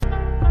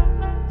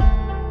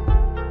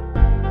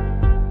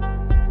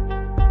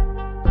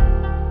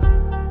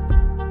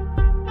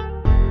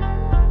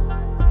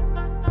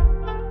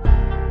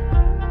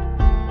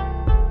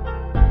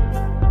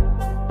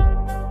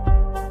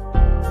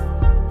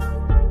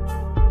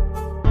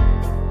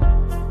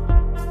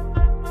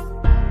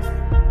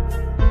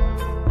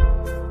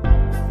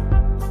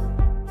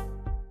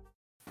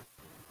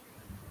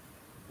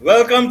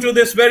Welcome to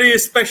this very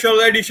special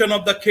edition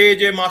of the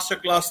KJ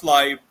Masterclass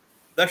Live,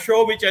 the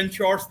show which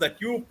ensures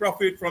that you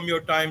profit from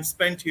your time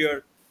spent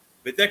here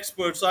with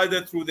experts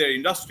either through their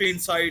industry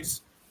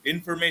insights,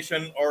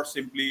 information, or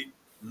simply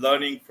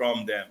learning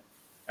from them.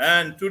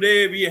 And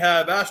today we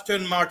have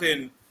Ashton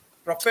Martin,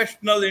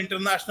 professional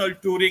international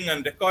touring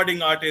and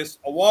recording artist,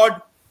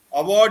 award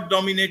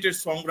nominated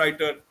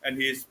songwriter, and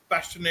he is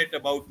passionate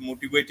about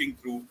motivating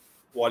through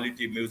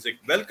quality music.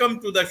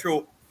 Welcome to the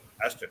show,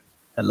 Ashton.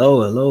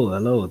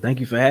 Hello. Thank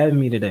you for having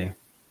me today.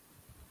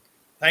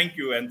 Thank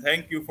you, and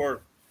thank you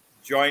for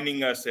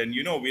joining us. And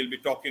we'll be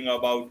talking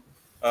about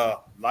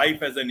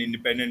life as an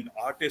independent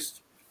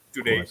artist Of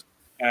today, course.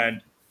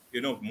 and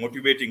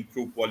motivating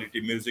through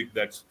quality music.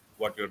 That's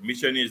what your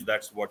mission is.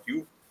 That's what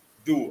you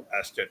do,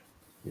 Aston.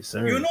 Yes,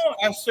 sir.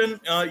 Aston,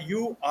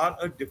 you are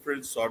a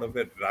different sort of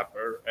a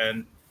rapper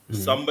and hmm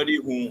somebody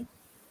who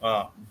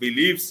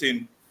believes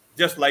in,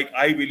 just like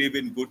I believe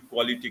in good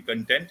quality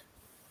content,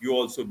 you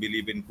also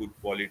believe in good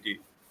quality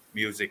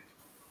music.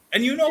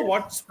 And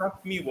what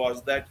struck me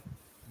was that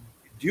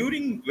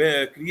during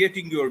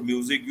creating your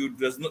music, you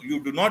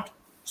do not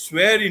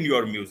swear in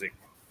your music,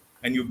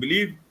 and you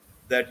believe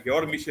that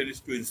your mission is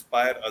to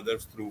inspire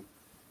others through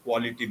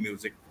quality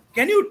music.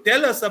 Can you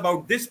tell us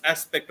about this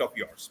aspect of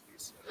yours,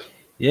 please?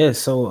 Yeah,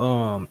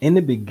 so in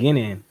the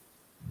beginning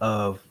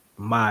of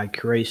my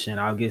creation,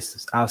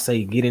 I'll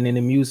say getting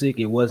into music,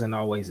 it wasn't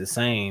always the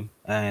same.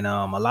 And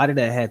a lot of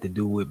that had to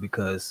do with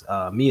because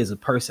me as a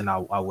person, I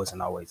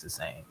wasn't always the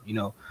same.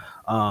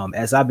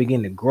 As I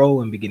begin to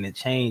grow and begin to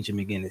change and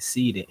begin to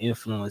see the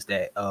influence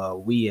that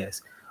we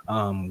as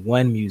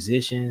one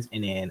musicians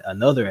and then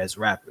another as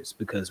rappers,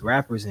 because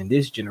rappers in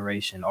this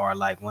generation are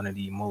like one of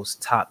the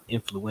most top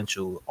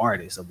influential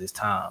artists of this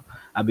time.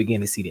 I began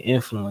to see the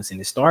influence,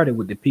 and it started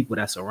with the people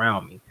that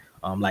surround me,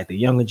 like the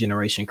younger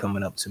generation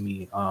coming up to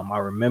me. I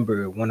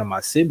remember one of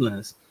my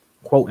siblings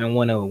quoting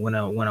one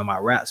of my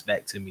raps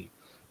back to me,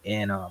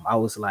 and I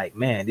was like,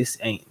 man, this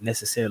ain't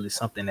necessarily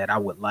something that I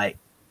would like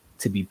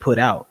to be put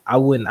out. I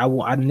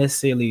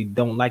necessarily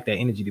don't like that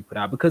energy to put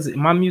out because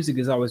my music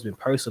has always been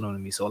personal to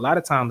me. So a lot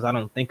of times I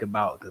don't think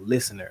about the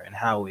listener and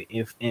how it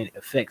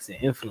affects and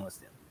influences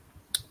them.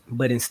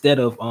 But instead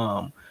of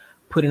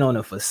putting on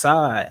a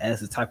facade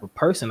as the type of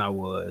person I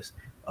was,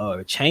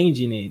 or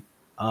changing it,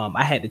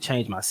 I had to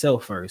change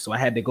myself first. So I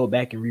had to go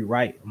back and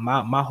rewrite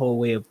my whole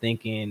way of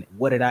thinking.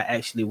 What did I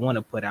actually want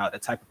to put out? The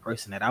type of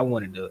person that I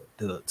wanted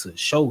to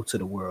show to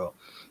the world.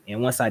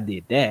 And once I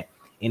did that,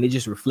 and it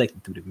just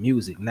reflected through the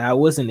music. Now it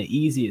wasn't the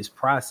easiest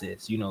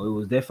process. It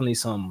was definitely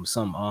some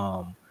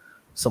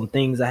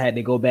things I had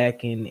to go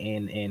back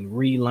and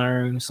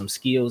relearn, some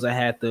skills I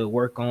had to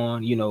work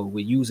on,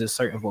 with using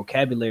certain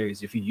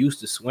vocabularies. If you're used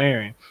to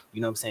swearing,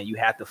 what I'm saying, you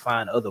have to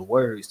find other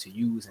words to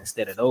use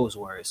instead of those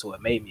words. So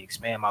it made me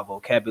expand my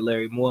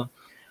vocabulary more.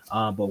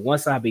 But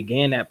once I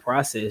began that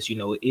process,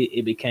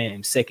 it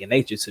became second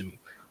nature to me.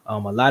 A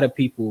lot of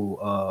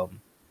people,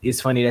 it's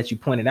funny that you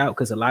pointed out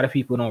because a lot of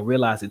people don't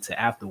realize it till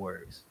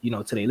afterwards.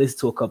 Till they listen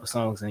to a couple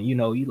songs and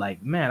you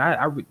like, man,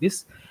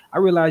 I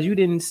realized you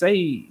didn't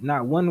say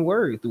not one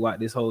word throughout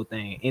this whole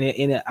thing,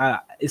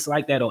 it's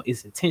like that. Or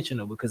it's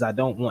intentional because I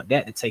don't want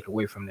that to take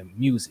away from the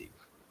music,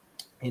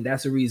 and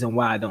that's the reason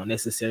why I don't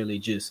necessarily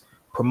just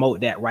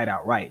promote that right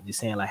outright. Just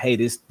saying like, hey,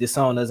 this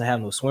song doesn't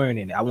have no swearing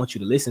in it. I want you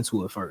to listen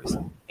to it first,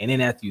 and then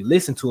after you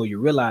listen to it, you're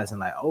realizing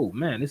like, oh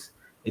man,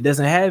 it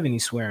doesn't have any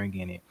swearing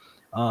in it.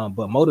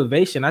 But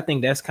motivation, I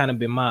think that's kind of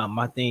been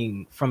my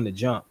thing from the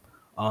jump.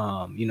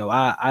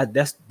 I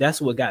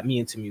that's what got me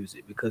into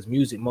music because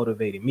music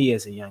motivated me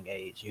as a young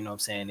age. You know what I'm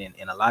saying?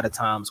 And a lot of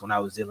times when I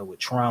was dealing with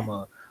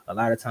trauma, a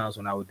lot of times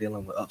when I was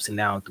dealing with ups and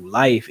downs through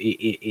life,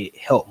 it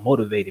helped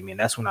motivate me. And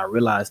that's when I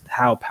realized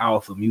how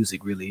powerful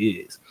music really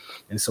is.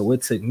 And so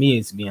it took me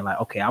into being like,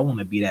 okay, I want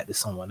to be that to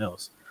someone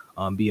else.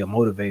 Be a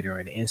motivator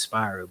and an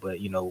inspirer, but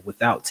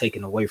without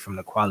taking away from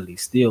the quality,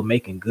 still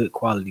making good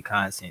quality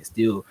content,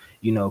 still,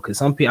 because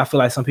some people, I feel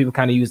like some people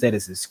kind of use that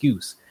as an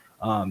excuse.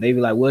 They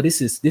be like, well, this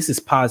is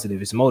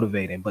positive, it's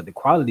motivating, but the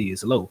quality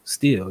is low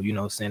still,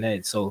 saying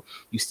that. So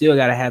you still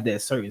got to have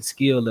that certain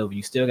skill level,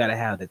 you still got to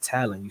have the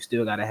talent, you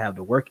still got to have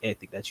the work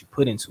ethic that you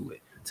put into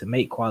it to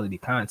make quality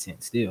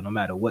content still, no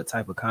matter what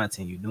type of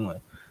content you're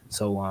doing.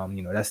 So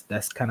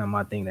that's kind of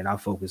my thing that I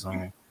focus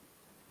on.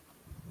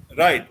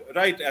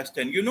 Right,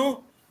 Aston.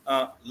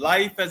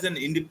 Life as an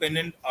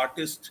independent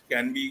artist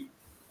can be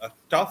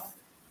tough.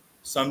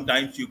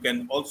 Sometimes you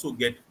can also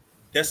get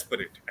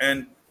desperate,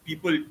 and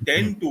people Mhm.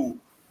 tend to,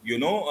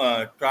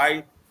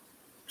 try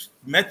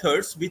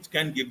methods which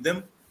can give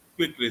them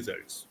quick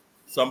results.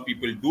 Some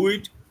people do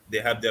it; they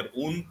have their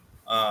own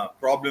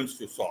problems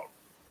to solve.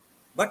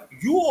 But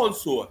you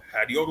also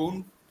had your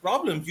own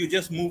problems. You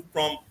just moved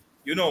from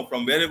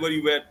from wherever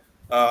you were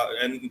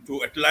and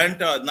to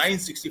Atlanta,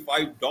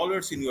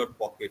 $965 in your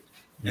pocket,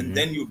 and Mhm.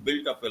 then you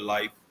built up a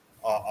life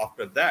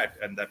after that,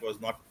 and that was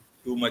not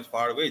too much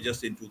far away,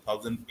 just in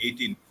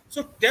 2018.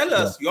 So tell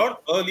Yeah. us your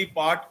early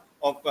part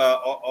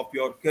of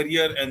your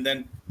career, and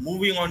then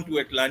moving on to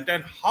Atlanta,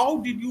 and how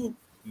did you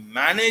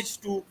manage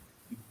to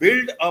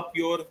build up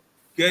your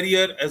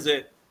career as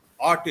a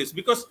artist?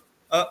 Because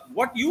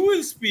what you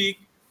will speak,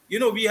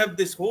 we have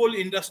this whole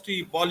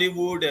industry,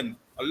 Bollywood, and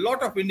a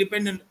lot of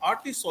independent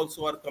artists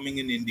also are coming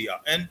in India,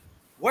 and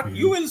what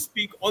you Mhm. will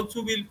speak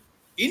also will,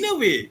 in a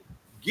way,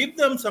 give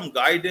them some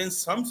guidance,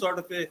 some sort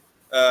of a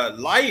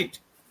light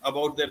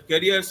about their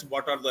careers,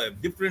 what are the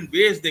different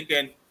ways they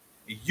can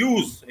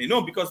use,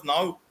 because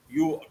now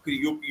you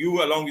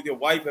along with your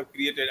wife have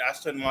created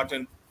Aston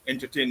Martin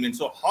Entertainment.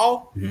 So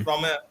how Mhm.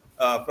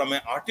 from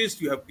an artist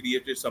you have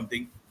created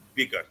something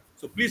bigger?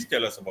 So please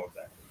tell us about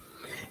that.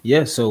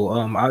 Yeah, so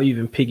I'll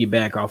even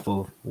piggyback off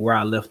of where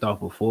I left off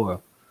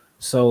before.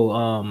 So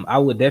I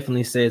would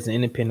definitely say as an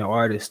independent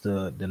artist,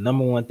 the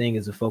number one thing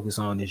is to focus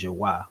on is your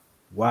why.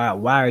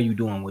 Why are you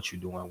doing what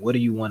you're doing? What do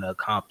you want to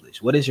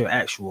accomplish? What is your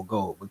actual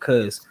goal?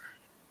 Because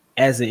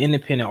as an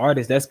independent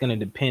artist, that's going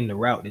to depend the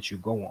route that you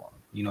go on,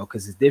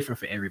 because it's different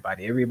for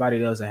everybody. Everybody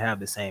doesn't have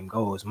the same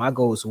goals. My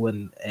goals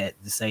wasn't at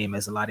the same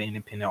as a lot of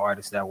independent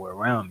artists that were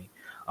around me.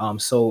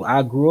 So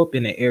I grew up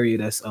in an area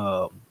that's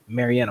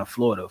Marietta,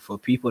 Florida. For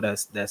people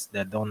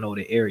that don't know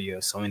the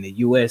area, so in the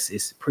U.S.,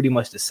 it's pretty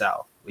much the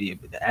South.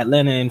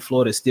 Atlanta and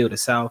Florida is still the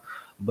South,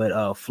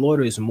 but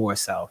Florida is more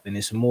South and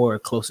it's more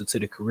closer to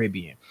the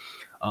Caribbean,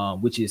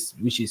 which is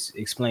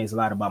explains a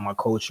lot about my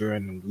culture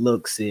and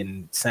looks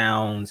and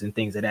sounds and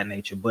things of that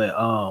nature. But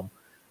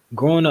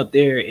growing up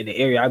there in the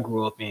area I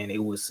grew up in,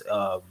 it was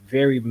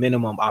very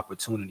minimum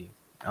opportunity.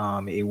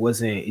 It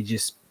wasn't.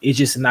 It's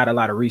just not a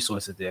lot of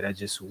resources there. That's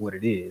just what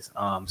it is.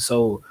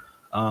 So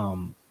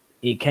um,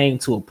 it came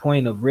to a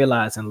point of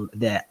realizing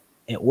that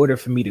in order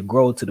for me to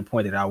grow to the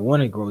point that I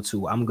want to grow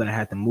to, I'm gonna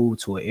have to move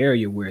to an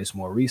area where it's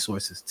more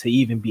resources to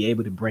even be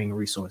able to bring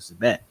resources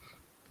back.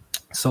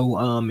 So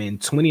in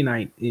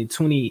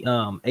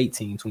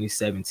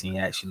 2017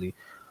 actually,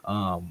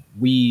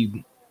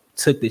 we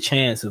took the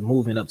chance of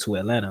moving up to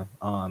Atlanta.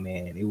 And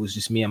it was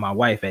just me and my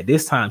wife. At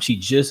this time, she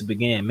just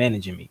began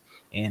managing me.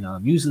 And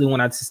usually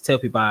when I just tell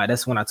people,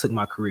 that's when I took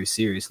my career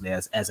seriously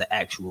as an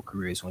actual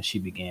career, is when she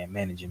began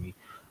managing me.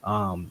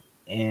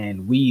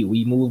 And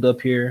we moved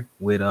up here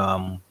with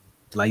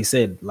like you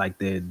said, like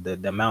the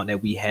amount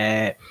that we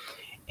had,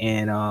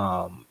 and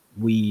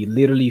we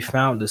literally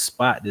found the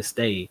spot to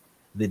stay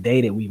the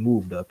day that we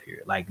moved up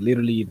here. Like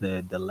literally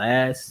the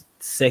last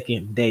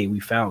second day we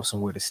found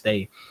somewhere to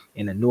stay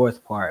in the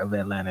north part of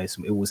Atlanta.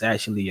 It was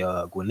actually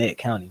Gwinnett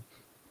County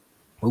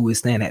where we were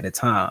staying at the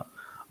time.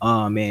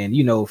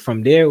 And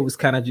from there it was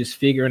kind of just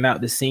figuring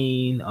out the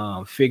scene,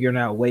 figuring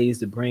out ways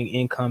to bring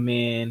income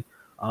in.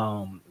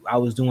 I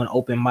was doing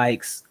open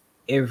mics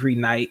every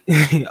night,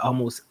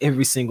 almost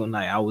every single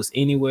night. I was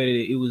anywhere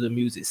that it was a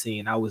music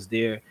scene. I was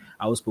there.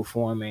 I was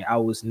performing. I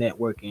was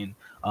networking.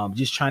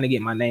 Just trying to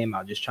get my name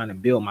out. Just trying to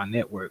build my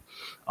network.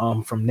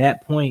 From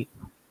that point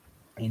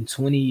in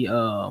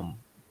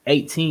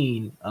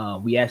 2018,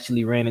 we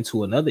actually ran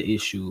into another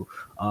issue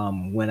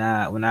when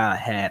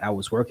I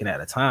was working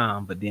at a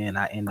time, but then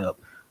I ended up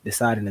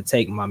deciding to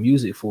take my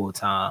music full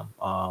time.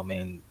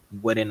 And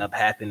what ended up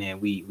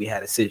happening, we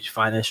had a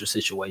financial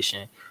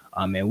situation.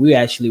 And we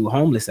actually were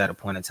homeless at a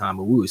point in time,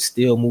 but we were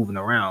still moving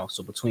around.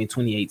 So between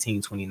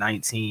 2018,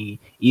 2019,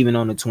 even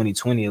on the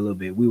 2020 a little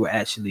bit, we were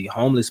actually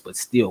homeless but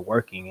still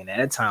working. And at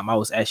that time, I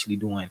was actually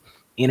doing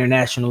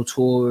international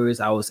tours.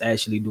 I was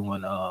actually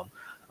doing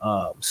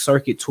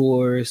circuit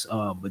tours,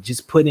 but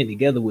just putting it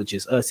together with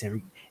just us.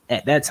 And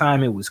at that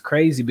time, it was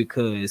crazy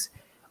because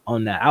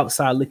on the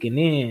outside looking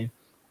in,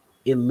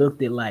 it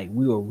looked at like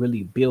we were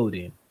really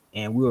building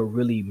and we were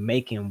really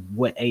making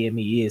what AME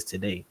is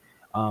today.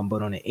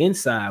 But on the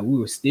inside, we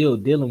were still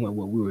dealing with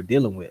what we were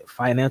dealing with: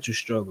 financial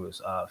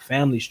struggles,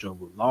 family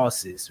struggles,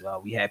 losses.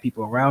 We had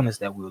people around us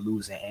that we were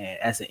losing. And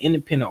as an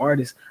independent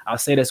artist, I'll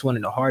say that's one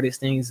of the hardest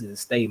things is to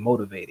stay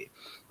motivated,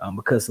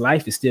 because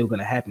life is still going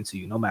to happen to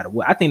you no matter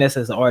what. I think that's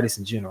as an artist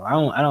in general.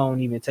 I don't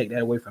even take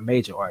that away from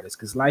major artists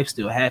because life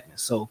still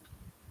happens. So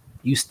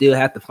you still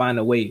have to find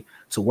a way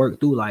to work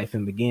through life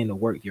and begin to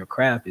work your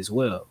craft as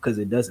well, because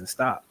it doesn't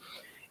stop.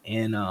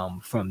 And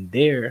from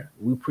there,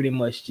 we pretty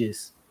much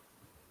just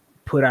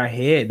put our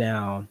head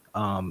down,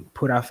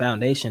 put our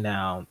foundation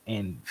down,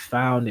 and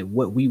found that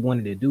what we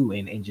wanted to do,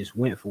 and just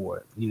went for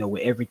it,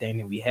 with everything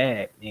that we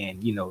had,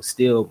 and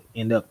still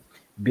end up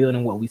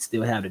building what we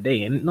still have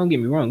today. And don't get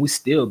me wrong, we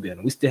still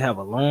building. We still have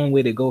a long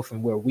way to go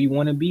from where we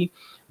want to be,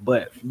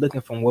 but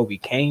looking from where we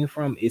came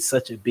from, it's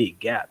such a big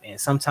gap. And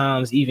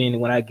sometimes even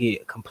when I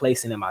get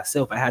complacent in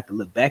myself, I have to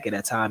look back at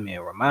that time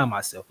and remind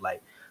myself,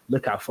 like,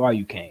 look how far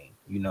you came.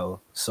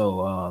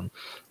 So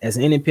as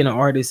an independent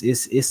artist,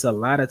 it's a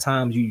lot of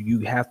times you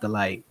have to,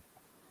 like,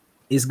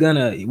 it's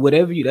gonna,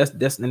 whatever you,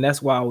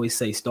 that's why I always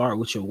say start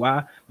with your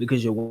why,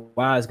 because your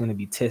why is gonna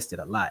be tested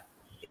a lot.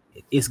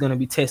 It's gonna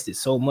be tested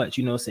so much,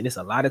 what I'm saying. It's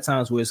a lot of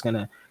times where it's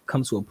gonna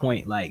come to a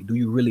point like, do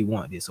you really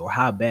want this, or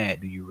how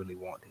bad do you really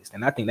want this?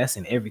 And I think that's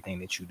in everything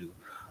that you do.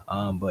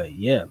 But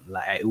yeah,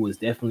 like it was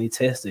definitely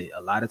tested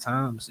a lot of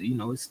times. You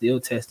know, it's still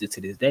tested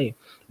to this day.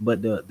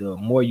 But the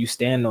more you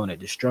stand on it,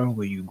 the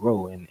stronger you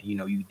grow. And you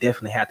know, you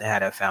definitely have to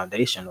have that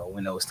foundation. Or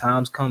when those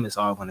times come, it's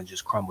all gonna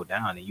just crumble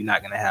down, and you're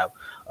not gonna have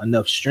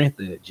enough strength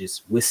to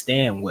just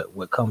withstand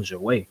what comes your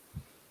way.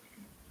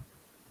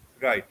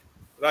 Right,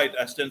 right,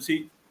 Aston.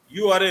 See,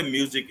 you are a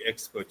music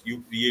expert.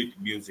 You create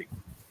music,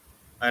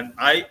 and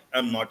I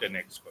am not an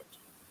expert,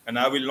 and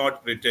I will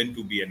not pretend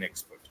to be an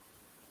expert.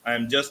 I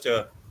am just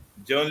a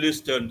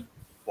journalist and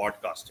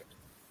podcaster.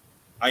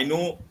 I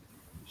know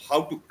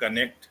how to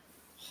connect,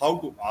 how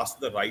to ask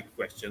the right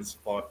questions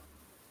for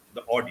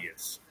the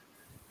audience,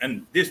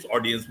 and this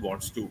audience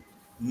wants to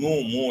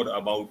know more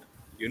about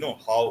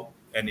how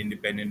an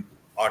independent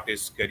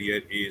artist's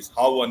career is,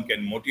 how one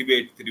can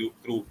motivate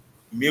through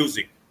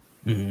music.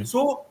 Hmm.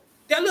 So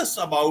tell us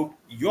about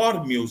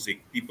your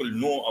music. People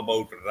know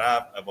about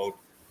rap, about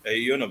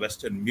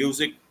Western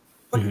music,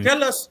 but Hmm.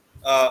 tell us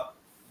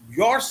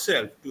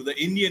yourself to the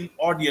Indian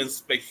audience,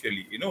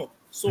 especially.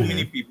 So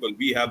many Hmm. people.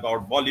 We have our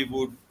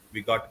Bollywood.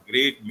 We got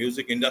great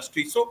music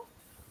industry. So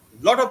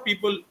a lot of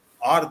people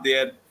are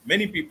there.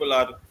 Many people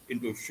are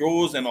into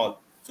shows and all.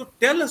 So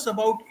tell us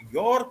about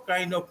your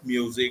kind of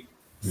music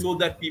so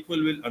that people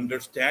will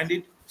understand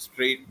it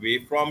straight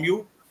away from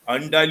you,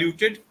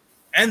 undiluted,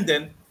 and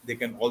then they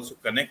can also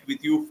connect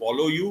with you,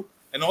 follow you,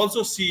 and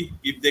also see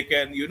if they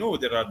can.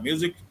 There are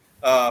music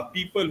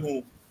people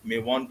who may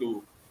want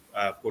to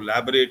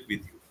collaborate with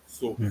you.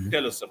 So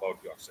tell us about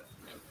yourself.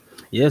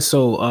 Yeah,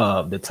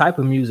 so the type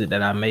of music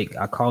that I make,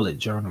 I call it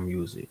journal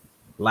music,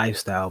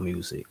 lifestyle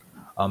music.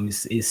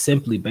 It's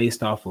simply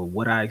based off of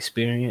what I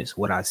experience,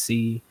 what I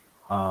see,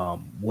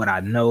 what I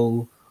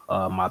know,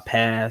 my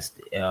past,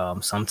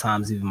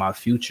 sometimes even my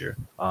future,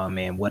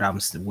 and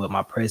what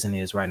my present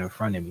is right in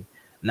front of me.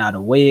 Now,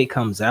 the way it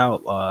comes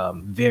out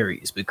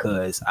varies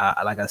because,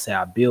 like I said,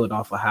 I build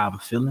off of how I'm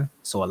feeling.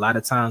 So a lot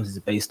of times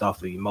it's based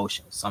off of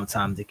emotions.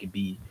 Sometimes it could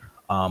be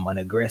an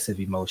aggressive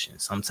emotion.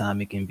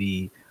 Sometimes it can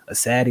be a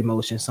sad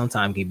emotion.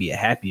 Sometimes it can be a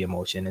happy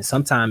emotion, and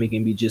sometimes it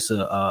can be just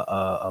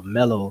a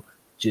mellow,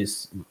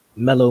 just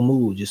mellow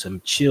mood, just a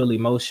chill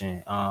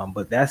emotion.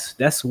 But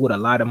that's what a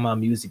lot of my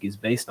music is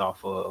based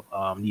off of,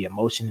 the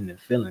emotion and the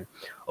feeling.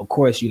 Of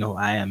course, you know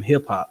I am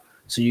hip hop,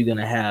 so you're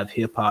gonna have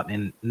hip hop,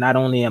 and not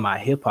only am I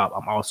hip hop,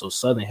 I'm also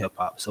Southern hip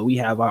hop. So we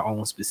have our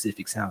own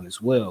specific sound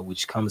as well,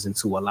 which comes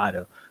into a lot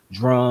of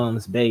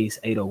drums, bass,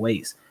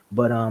 808s.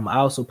 But I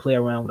also play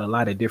around with a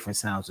lot of different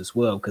sounds as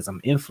well because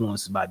I'm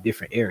influenced by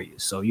different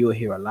areas. So you'll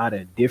hear a lot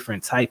of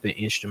different type of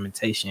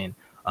instrumentation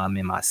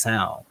in my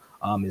sound.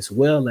 As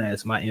well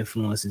as my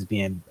influence is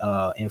being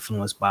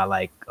influenced by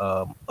like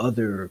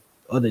other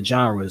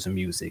genres of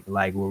music,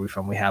 like where we're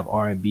from. We have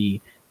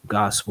R&B,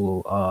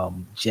 gospel,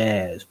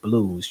 jazz,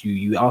 blues.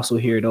 You also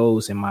hear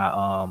those in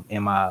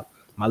my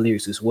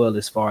lyrics as well,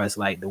 as far as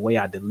like the way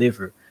I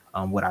deliver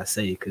what I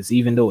say. Because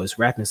even though it's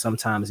rapping,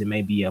 sometimes it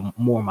may be a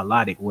more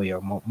melodic way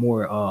or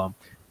more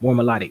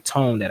melodic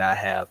tone that I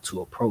have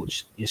to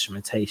approach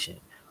instrumentation.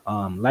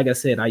 Like I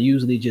said, I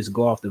usually just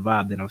go off the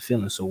vibe that I'm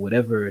feeling. So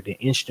whatever the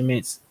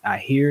instruments I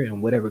hear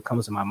and whatever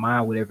comes to my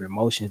mind, whatever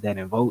emotions that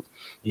invoke,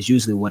 is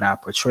usually what I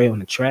portray on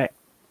the track,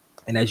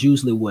 and that's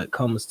usually what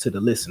comes to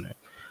the listener.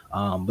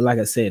 But like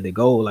I said, the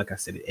goal, like I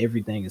said,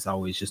 everything is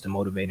always just to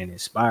motivate and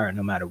inspire,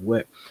 no matter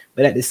what.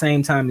 But at the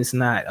same time, it's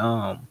not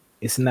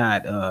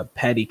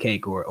patty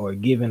cake or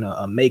giving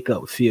a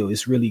makeup feel.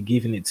 It's really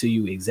giving it to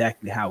you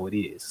exactly how it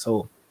is.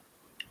 So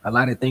a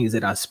lot of things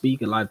that I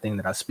speak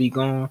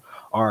on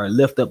are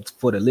left up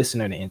for the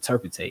listener to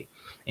interpretate.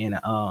 And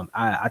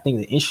I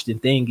think the interesting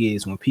thing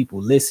is when people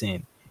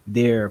listen,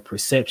 their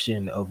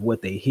perception of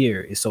what they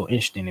hear is so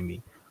interesting to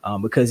me.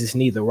 Because it's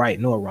neither right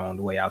nor wrong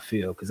the way I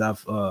feel. Because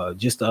I've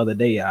just the other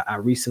day I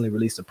recently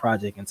released a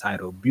project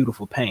entitled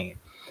 "Beautiful Pain,"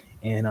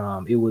 and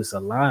it was a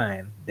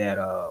line that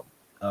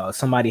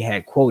somebody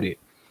had quoted,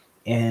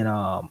 and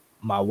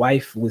my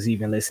wife was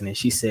even listening.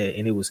 She said,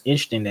 and it was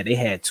interesting that they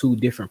had two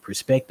different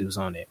perspectives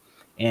on it.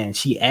 And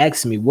she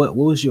asked me, what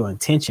was your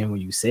intention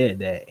when you said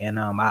that? And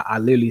I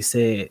literally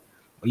said,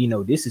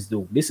 this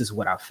is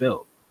what I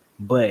felt,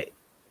 but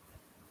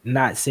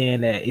not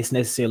saying that it's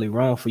necessarily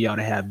wrong for y'all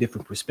to have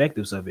different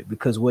perspectives of it,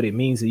 because what it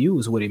means to you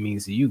is what it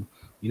means to you.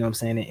 You know what I'm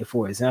saying? And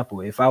for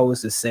example, if I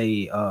was to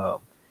say,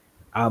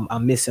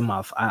 I'm missing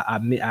I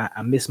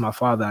miss my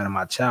father out of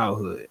my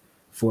childhood.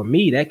 For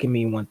me, that can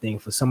mean one thing.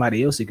 For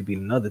somebody else, it could be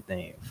another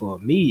thing. For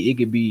me, it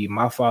could be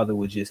my father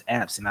was just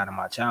absent out of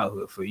my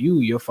childhood. For you,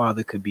 your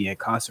father could be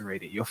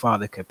incarcerated. Your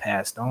father could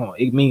passed on.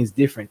 It means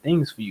different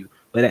things for you,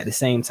 but at the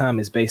same time,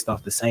 it's based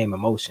off the same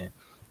emotion.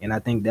 And I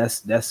think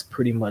that's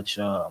pretty much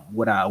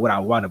what I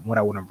want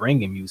to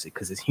bring in music,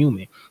 because it's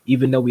human.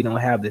 Even though we don't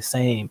have the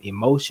same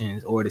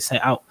emotions or the same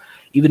out,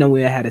 even though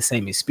we had the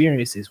same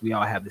experiences, we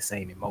all have the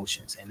same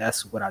emotions, and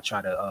that's what I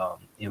try to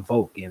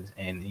invoke, and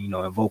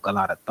invoke a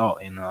lot of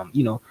thought, and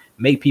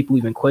make people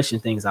even question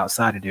things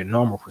outside of their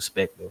normal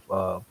perspective.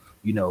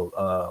 You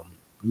know,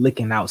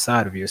 looking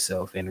outside of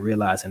yourself and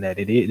realizing that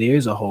there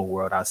is a whole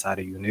world outside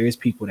of you, and there is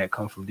people that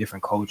come from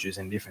different cultures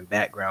and different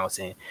backgrounds,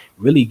 and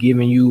really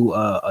giving you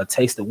a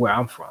taste of where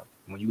I'm from.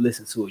 When you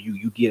listen to it,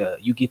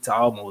 you get to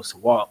almost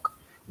walk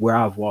where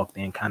I've walked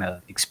and kind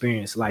of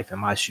experience life in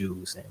my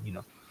shoes,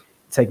 and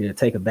take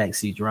a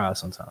backseat drive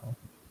sometimes.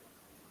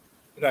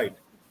 Right,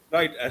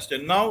 right,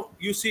 Ashton. Now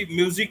you see,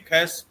 music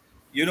has,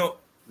 you know,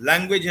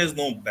 language has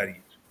no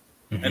barrier,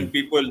 Hmm. and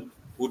people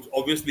would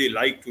obviously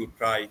like to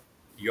try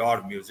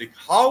your music.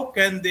 How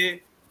can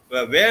they,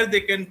 where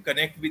they can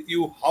connect with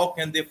you? How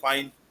can they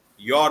find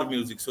your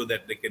music so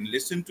that they can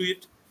listen to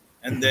it,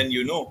 and then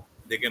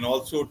they can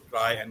also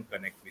try and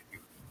connect with you.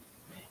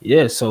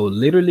 Yeah, so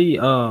literally,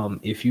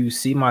 if you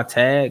see my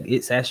tag,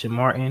 it's Ashton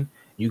Martin.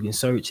 You can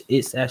search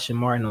it's Ashton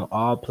Martin on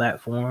all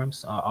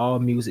platforms, all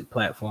music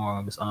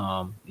platforms.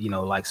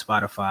 Like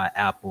Spotify,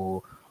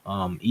 Apple,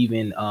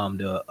 even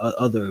the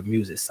other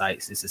music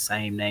sites. It's the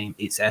same name.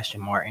 It's Ashton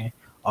Martin.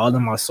 All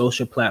of my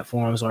social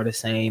platforms are the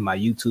same. My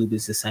YouTube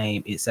is the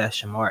same. It's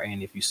Ashton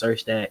Martin. If you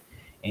search that,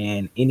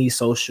 and any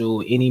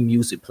social, any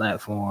music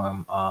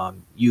platform,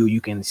 you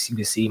can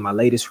see my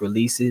latest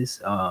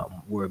releases.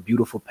 Were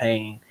Beautiful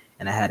Pain,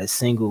 and I had a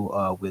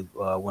single with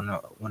one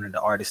of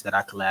the artists that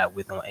I collab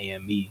with on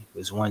AME. It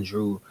was One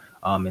Drew,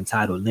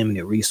 entitled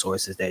 "Limited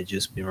Resources" that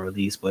just been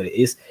released. But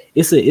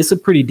it's a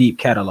pretty deep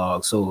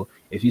catalog. So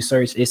if you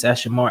search "It's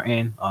Ashton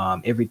Martin,"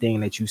 everything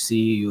that you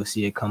see, you'll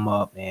see it come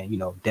up, and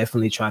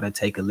definitely try to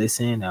take a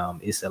listen.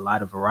 It's a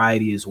lot of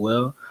variety as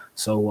well.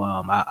 So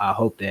I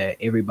hope that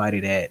everybody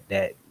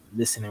that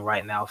listening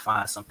right now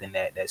find something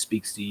that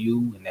speaks to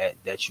you and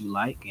that you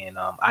like, and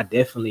I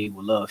definitely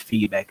would love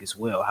feedback as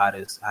well. How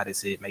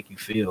does it make you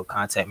feel?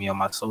 Contact me on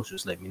my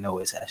socials, let me know.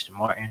 It's Ashton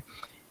Martin,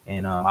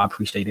 and I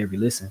appreciate every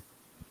listen.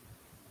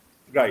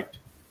 Right.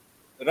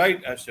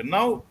 Right, Ashton.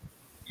 Now,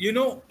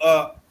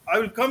 I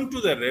will come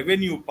to the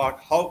revenue part.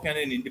 How can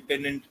an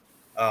independent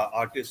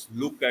artist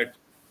look at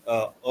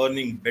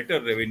earning better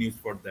revenues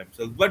for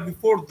themselves? But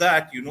before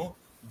that,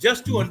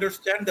 just to Mhm.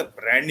 understand the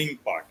branding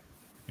part.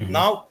 Mhm.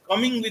 Now,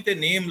 coming with a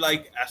name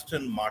like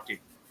Aston Martin,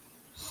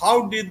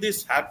 how did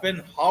this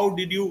happen? How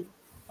did you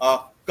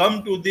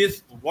come to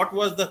this? What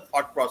was the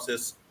thought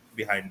process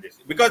behind this?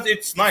 Because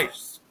it's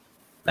nice.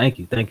 Thank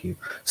you.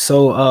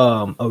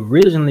 So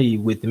originally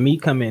with me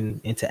coming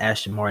into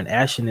Ashton Martin,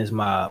 Ashton is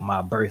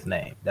my birth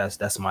name.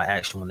 That's my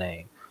actual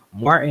name.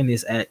 Martin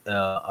is at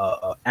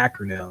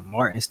acronym.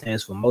 Martin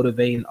stands for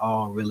Motivating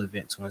All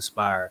Relevant to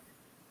Inspire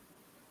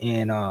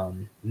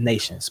and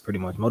nations, pretty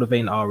much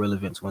motivating all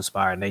relevant to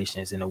inspire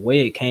nations. And the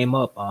way it came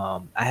up,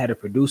 I had a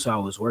producer I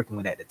was working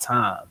with at the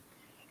time,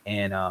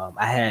 and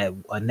I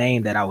had a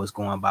name that I was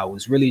going by. It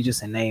was really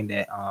just a name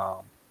that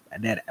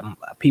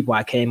people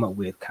I came up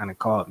with kind of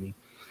called me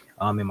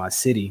in my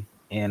city,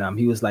 and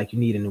he was like, "You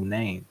need a new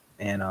name,"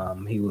 and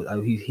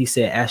he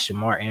said Ashton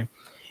Martin.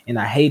 And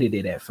I hated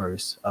it at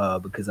first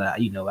because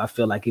I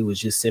felt like it was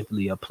just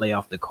simply a play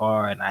off the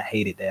car, and I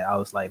hated that. I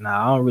was like,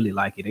 nah, I don't really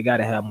like it. It got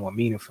to have more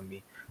meaning for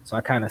me. So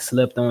I kind of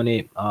slept on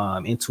it.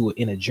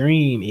 In a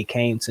dream, it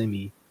came to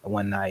me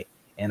one night,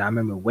 and I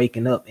remember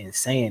waking up and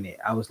saying it.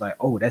 I was like,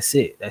 oh, that's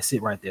it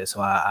right there.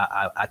 So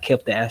I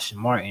kept the Ashton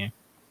Martin.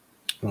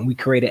 When we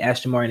created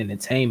Ashton Martin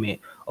Entertainment,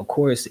 of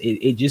course,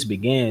 it just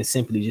began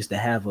simply just to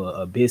have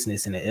a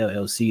business and an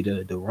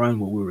LLC to run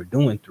what we were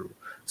doing through.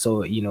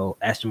 So,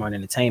 Ashton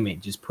Martin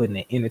Entertainment, just putting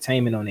the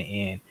entertainment on the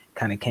end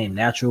kind of came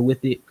natural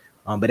with it.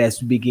 But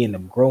as we began to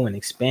grow and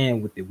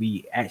expand with it,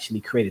 we actually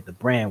created the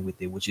brand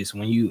with it, which is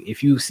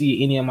if you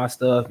see any of my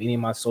stuff, any of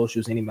my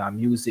socials, any of my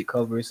music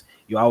covers,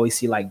 you always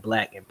see like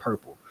black and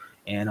purple.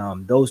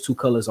 And those two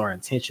colors are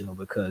intentional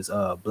because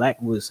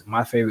black was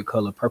my favorite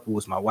color, purple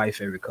was my wife's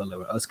favorite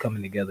color. Us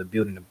coming together,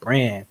 building a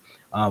brand,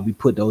 we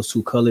put those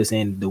two colors,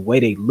 and the way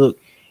they look,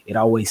 it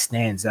always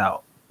stands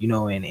out.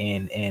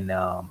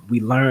 And we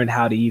learned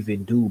how to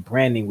even do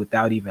branding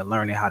without even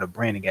learning how to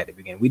branding at the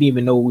beginning. We didn't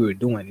even know what we were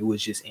doing. It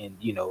was just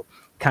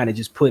kind of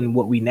just putting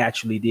what we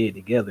naturally did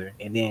together.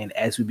 And then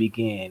as we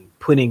began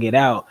putting it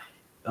out,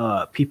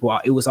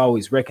 it was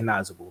always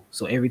recognizable.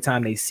 So every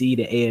time they see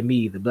the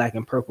AME, the black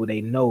and purple, they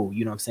know,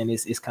 what I'm saying?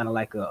 It's kind of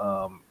like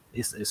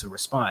it's a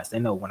response. They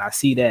know when I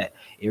see that,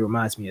 it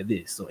reminds me of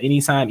this. So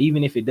anytime,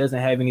 even if it doesn't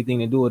have anything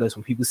to do with us,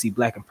 when people see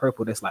black and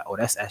purple, that's like, oh,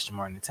 that's Ashton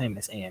Martin Entertainment,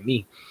 that's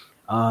AME.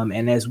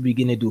 And as we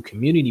begin to do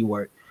community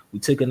work, we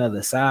took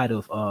another side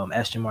of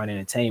Ashton Martin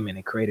Entertainment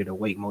and created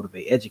Awake,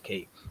 Motivate,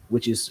 Educate,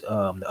 which is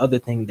the other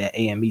thing that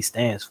AME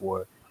stands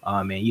for.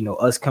 And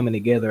us coming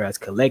together as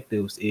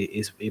collectives,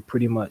 it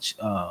pretty much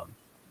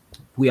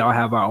we all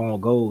have our own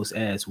goals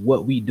as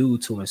what we do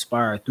to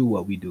inspire through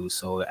what we do.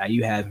 So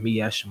you have me,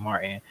 Ashton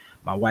Martin,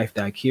 my wife,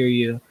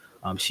 Dakiria.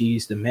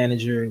 She's the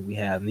manager. We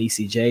have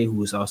Nisi J,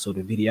 who is also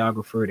the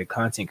videographer, the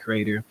content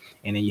creator,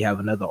 and then you have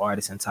another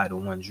artist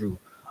entitled One Drew.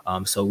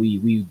 So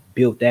we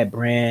built that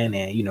brand,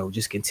 and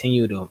just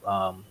continue to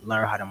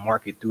learn how to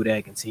market through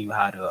that, continue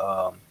how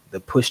to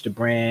push the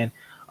brand,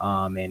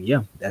 and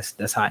yeah,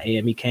 that's how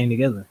AME came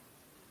together.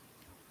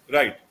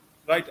 Right,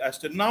 right,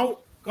 Ashton. Now,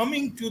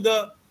 coming to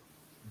the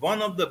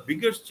one of the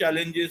biggest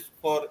challenges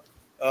for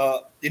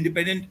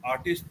independent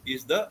artists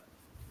is the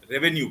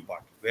revenue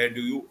part. Where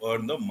do you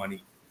earn the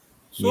money?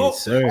 Yes, So,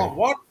 sir.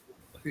 what,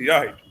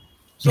 right?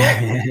 So,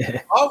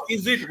 how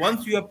is it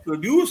once you have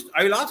produced?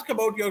 I will ask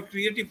about your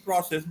creative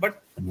process,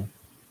 but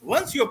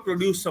once you have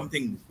produced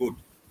something good,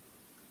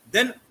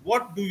 then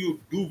what do you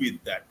do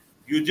with that?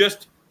 You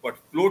just what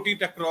float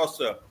it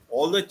across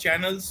all the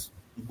channels,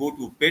 go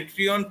to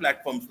Patreon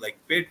platforms like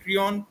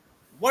Patreon.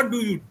 What do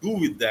you do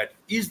with that?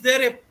 Is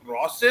there a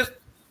process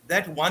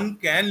that one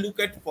can look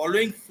at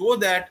following so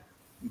that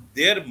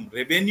their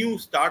revenue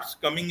starts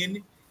coming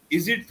in?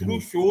 Is it through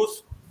Mhm,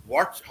 shows?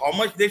 What, how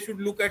much they should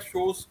look at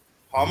shows,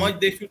 how mhm, much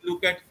they should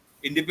look at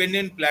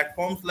independent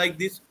platforms like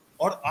this,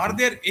 or are mhm.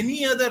 there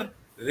any other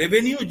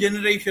revenue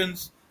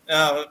generations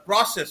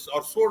process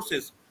or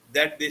sources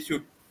that they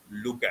should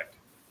look at?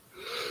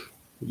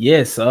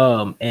 Yes,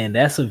 and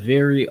that's a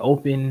very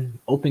open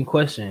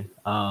question,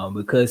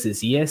 because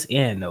it's yes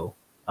and no.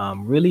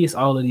 Really, it's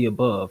all of the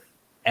above.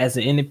 As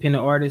an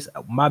independent artist,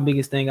 my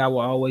biggest thing I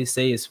will always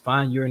say is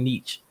find your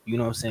niche. You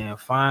know what I'm saying?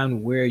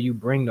 Find where you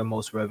bring the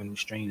most revenue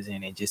streams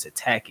in and just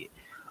attack it.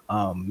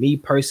 Me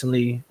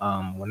personally,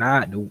 when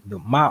I do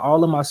my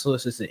all of my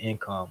sources of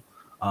income,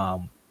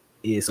 um,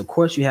 is of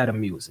course you have the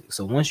music.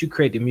 So once you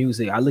create the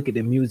music, I look at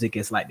the music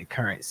as like the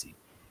currency.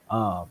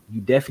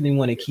 You definitely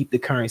want to keep the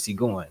currency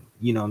going.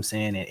 You know what I'm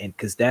saying? And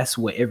because that's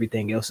what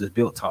everything else is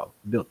built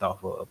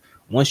off of.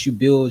 Once you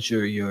build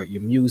your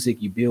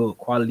music, you build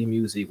quality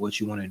music. What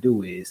you want to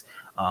do is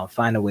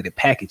find a way to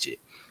package it.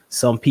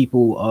 Some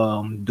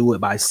people do it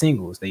by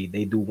singles. They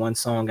do one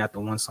song after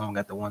one song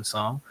after one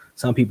song.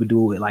 Some people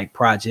do it like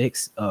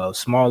projects,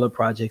 smaller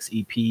projects,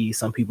 EP.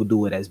 Some people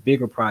do it as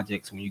bigger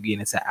projects when you get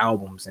into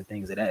albums and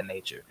things of that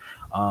nature.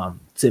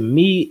 To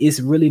me, it's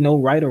really no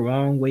right or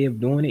wrong way of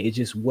doing it. It's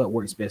just what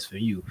works best for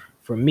you.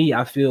 For me,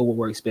 I feel what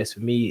works best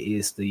for me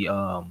is the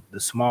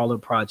smaller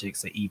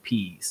projects, the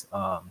EPs.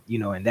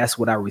 And that's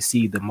what I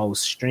receive the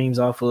most streams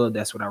off of.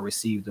 That's what I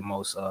receive the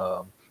most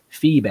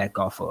feedback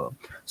off of.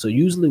 So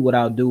usually what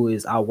I'll do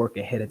is I'll work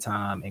ahead of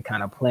time and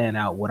kind of plan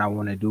out what I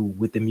want to do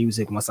with the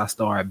music once I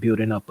start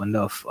building up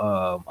enough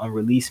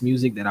unreleased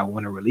music that I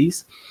want to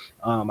release.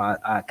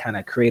 I kind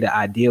of create an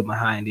idea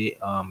behind it.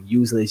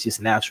 Usually it's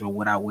just natural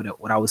what I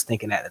was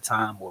thinking at the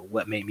time or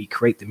what made me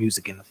create the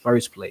music in the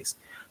first place.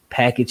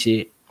 Package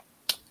it.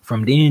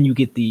 From then you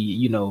get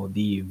the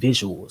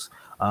visuals,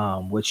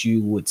 what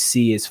you would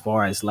see as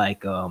far as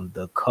like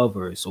the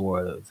covers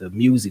or the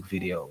music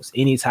videos,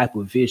 any type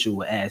of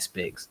visual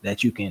aspects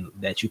that you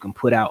can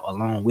put out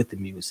along with the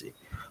music.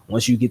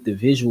 Once you get the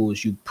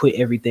visuals, you put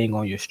everything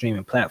on your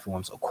streaming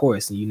platforms, of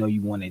course, and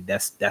you want it.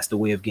 That's the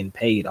way of getting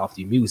paid off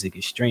your music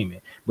is streaming.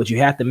 But you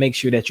have to make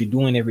sure that you're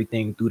doing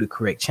everything through the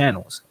correct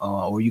channels,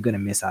 or you're gonna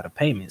miss out of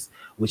payments.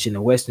 Which in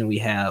the Western we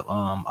have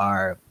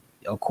our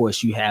of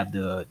course you have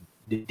the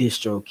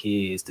distro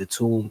kids, the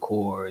tune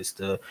cores,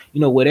 the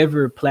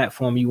whatever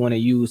platform you want to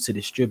use to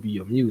distribute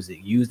your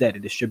music. Use that to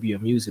distribute your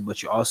music,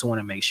 but you also want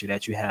to make sure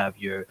that you have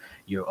your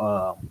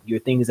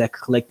things that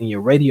collecting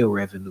your radio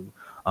revenue,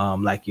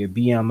 like your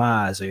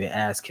BMIs or your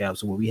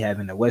ASCAPs, what we have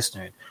in the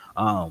Western.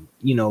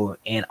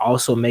 And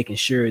also making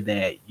sure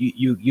that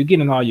you're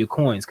getting all your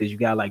coins because you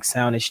got like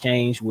Sound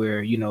Exchange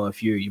where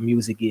if your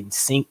music getting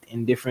synced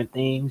in different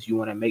things, you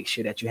want to make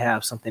sure that you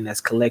have something that's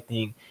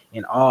collecting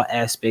in all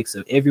aspects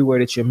of everywhere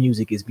that your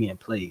music is being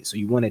played. So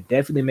you want to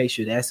definitely make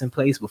sure that's in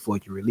place before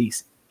you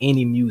release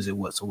any music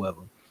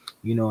whatsoever.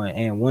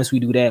 And once we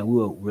do that,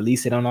 we'll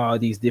release it on all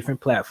these different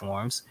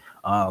platforms,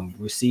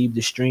 receive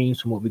the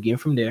streams from what we get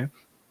from there.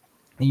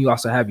 And you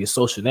also have your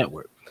social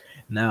network.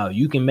 Now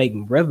you can make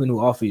revenue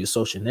off of your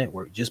social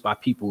network just by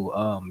people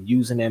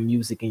using their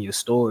music in your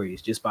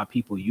stories, just by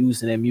people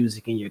using their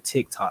music in your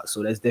TikTok.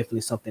 So that's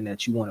definitely something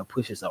that you want to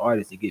push as an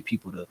artist to get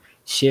people to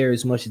share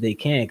as much as they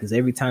can. Because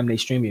every time they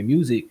stream your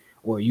music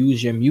or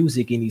use your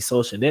music in these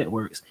social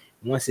networks,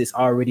 once it's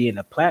already in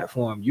the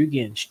platform, you're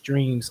getting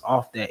streams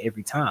off that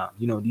every time.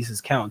 This is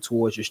counting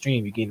towards your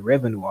stream. You're getting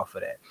revenue off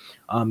of that.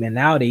 And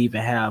now they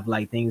even have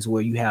like things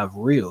where you have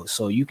reels.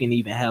 So you can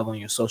even have on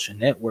your social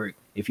network,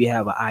 if you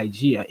have an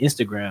IG or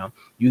Instagram,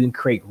 you can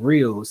create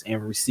reels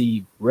and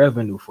receive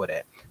revenue for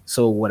that.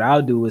 So what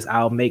I'll do is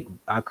I'll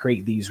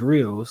create these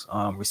reels,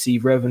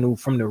 receive revenue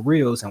from the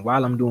reels, and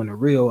while I'm doing the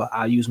reel,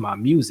 I'll use my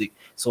music.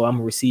 So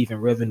I'm receiving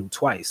revenue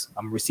twice.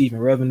 I'm receiving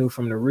revenue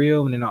from the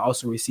reel, and then I'm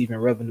also receiving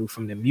revenue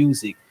from the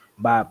music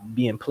by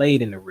being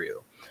played in the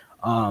reel.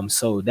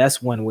 So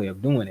that's one way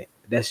of doing it.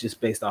 That's just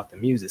based off the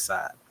music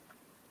side.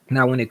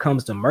 Now, when it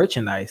comes to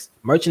merchandise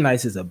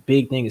is a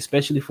big thing,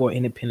 especially for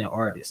independent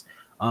artists.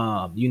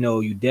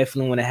 You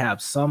definitely want to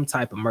have some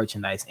type of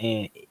merchandise,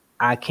 and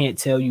I can't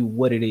tell you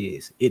what it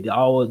is. It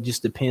all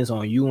just depends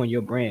on you and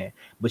your brand,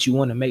 but you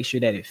want to make sure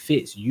that it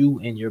fits you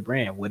and your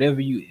brand.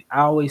 I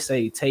always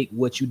say, take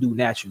what you do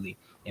naturally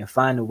and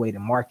find a way to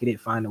market it,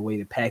 find a way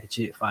to package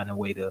it, find a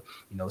way to,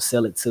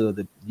 sell it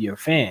to your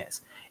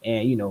fans.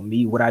 And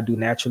me, what I do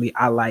naturally,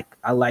 I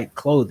like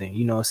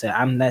clothing.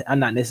 I'm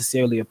not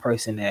necessarily a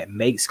person that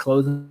makes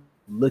clothing,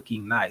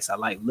 looking nice. I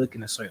like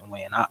looking a certain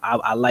way, and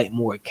I like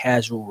more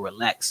casual,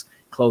 relaxed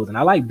clothing.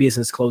 I like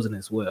business clothing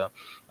as well.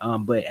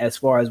 But as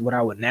far as what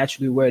I would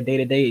naturally wear day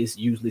to day is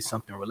usually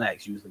something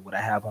relaxed, usually what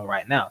I have on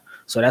right now.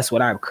 So that's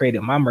what I've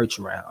created my merch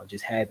around,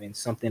 just having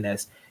something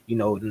that's,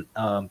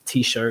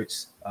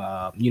 t-shirts,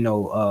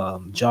 joggers,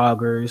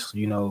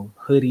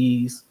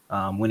 hoodies,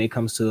 when it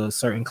comes to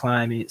certain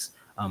climates,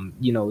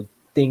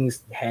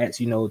 things, hats,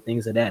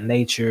 things of that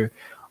nature,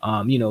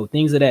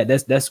 things of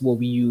that. That's what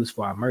we use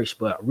for our merch.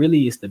 But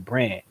really, it's the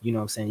brand. You know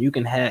what I'm saying? You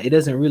can have. It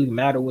doesn't really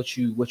matter what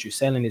you're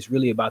selling. It's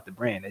really about the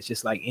brand. It's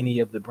just like any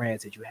of the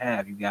brands that you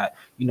have. You got,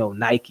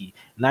 Nike.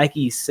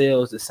 Nike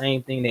sells the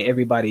same thing that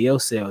everybody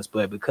else sells,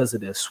 but because of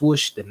the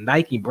swoosh, the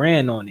Nike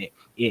brand on it,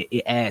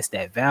 it adds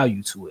that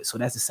value to it. So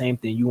that's the same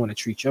thing. You want to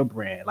treat your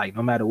brand like,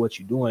 no matter what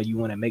you're doing, you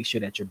want to make sure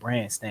that your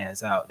brand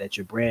stands out, that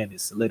your brand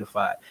is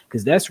solidified,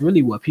 because that's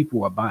really what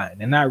people are buying.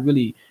 They're not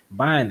really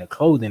buying the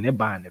clothing, they're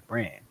buying the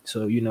brand.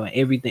 So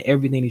everything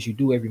that you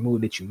do, every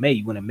move that you make,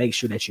 you want to make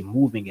sure that you're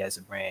moving as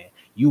a brand.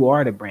 You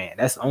are the brand.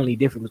 That's the only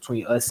difference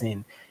between us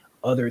and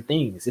other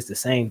things. It's the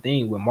same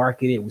thing. We're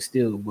marketed.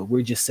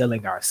 We're just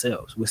selling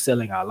ourselves. We're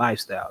selling our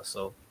lifestyle.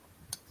 So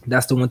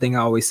that's the one thing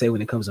I always say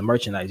when it comes to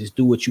merchandise. Just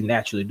do what you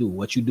naturally do,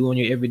 what you do in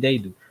your everyday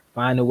do.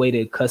 Find a way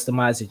to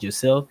customize it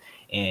yourself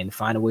and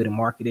find a way to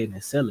market it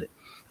and sell it.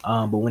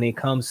 But when it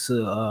comes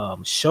to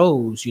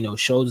shows,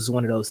 shows is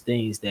one of those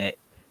things that,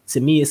 to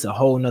me, it's a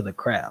whole nother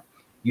craft.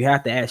 You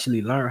have to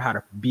actually learn how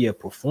to be a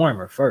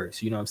performer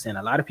first. You know what I'm saying?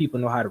 A lot of people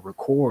know how to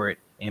record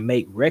and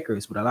make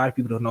records, but a lot of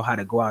people don't know how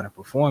to go out and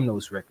perform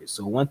those records.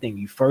 So one thing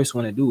you first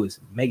want to do is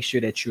make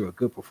sure that you're a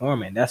good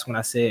performer. And that's when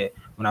I said,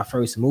 when I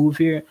first moved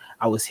here,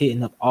 I was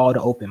hitting up all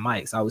the open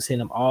mics. I was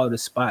hitting up all the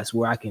spots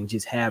where I can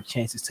just have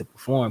chances to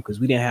perform, because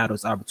we didn't have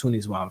those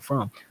opportunities where I'm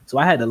from. So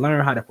I had to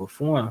learn how to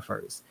perform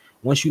first.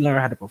 Once you learn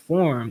how to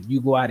perform,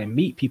 you go out and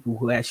meet people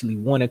who actually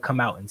want to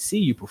come out and see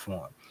you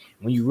perform.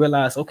 When you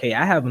realize, okay,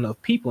 I have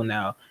enough people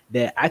now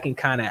that I can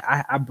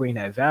I bring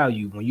that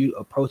value. When you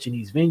approaching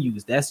these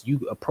venues, that's you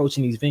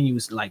approaching these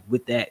venues like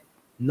with that,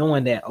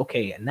 knowing that,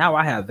 okay, now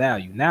I have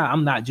value. Now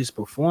I'm not just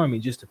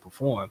performing just to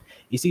perform.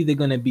 It's either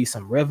going to be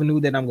some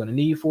revenue that I'm going to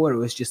need for it,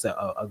 or it's just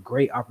a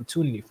great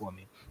opportunity for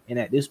me. And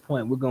at this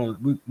point,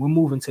 we're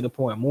moving to the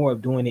point more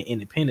of doing it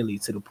independently,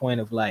 to the point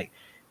of like,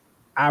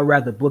 I'd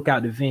rather book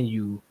out the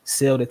venue,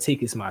 sell the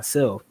tickets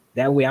myself.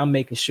 That way I'm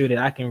making sure that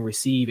I can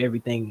receive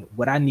everything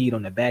what I need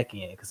on the back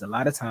end. Because a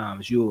lot of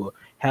times you'll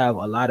have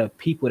a lot of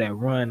people that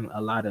run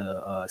a lot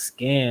of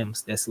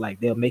scams that's like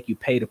they'll make you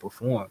pay to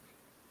perform.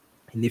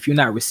 And if you're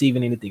not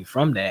receiving anything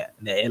from that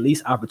at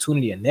least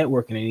opportunity and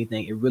networking or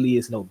anything, it really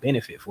is no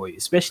benefit for you,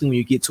 especially when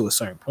you get to a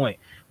certain point.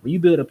 When you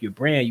build up your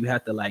brand, you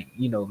have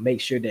to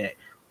make sure that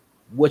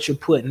what you're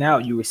putting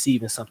out, you're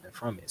receiving something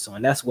from it. So,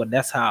 and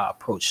that's how I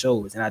approach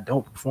shows. And I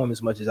don't perform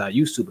as much as I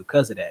used to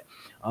because of that.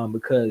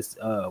 Because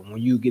when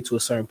you get to a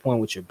certain point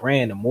with your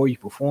brand, the more you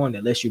perform,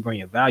 the less you bring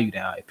your value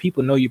down. If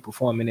people know you're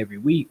performing every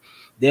week,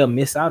 they'll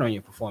miss out on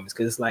your performance,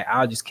 because it's like,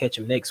 I'll just catch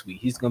him next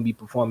week. He's going to be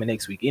performing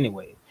next week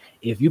anyway.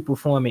 If you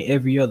performing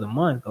every other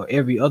month or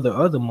every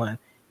other month,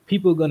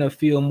 people are going to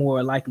feel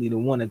more likely to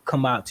want to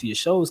come out to your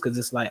shows, because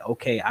it's like,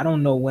 okay, I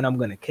don't know when I'm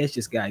going to catch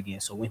this guy again.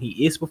 So when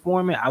he is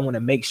performing, I want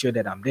to make sure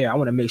that I'm there. I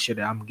want to make sure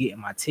that I'm getting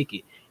my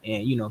ticket.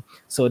 And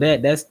so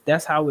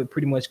that's how it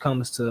pretty much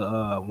comes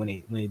to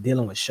when you're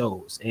dealing with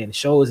shows. And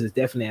shows is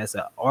definitely, as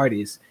an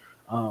artist,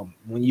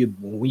 when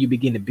you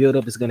begin to build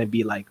up, it's going to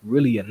be like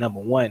really a number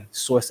one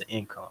source of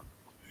income.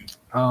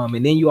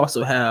 And then you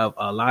also have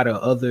a lot of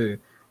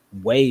other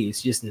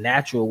ways, just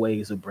natural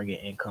ways of bringing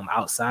income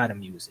outside of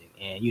music.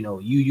 And you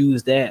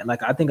use that.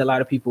 Like, I think a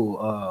lot of people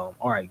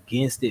are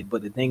against it,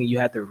 but the thing you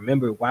have to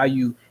remember, while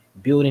you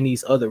building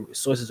these other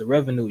sources of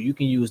revenue, you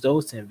can use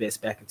those to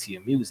invest back into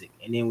your music.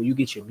 And then when you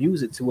get your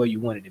music to where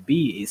you want it to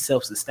be, it's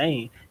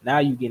self-sustained. Now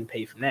you're getting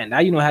paid from that. Now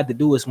you don't have to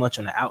do as much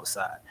on the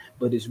outside,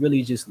 but it's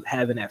really just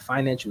having that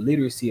financial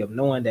literacy of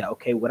knowing that,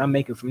 okay, what I'm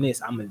making from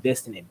this, I'm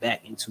investing it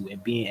back into it,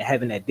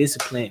 having that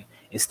discipline.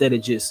 Instead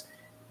of just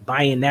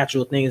buying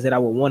natural things that I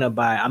would want to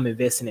buy, I'm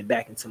investing it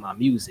back into my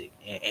music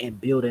and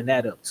building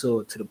that up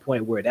to the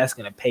point where that's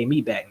going to pay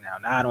me back now.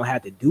 Now I don't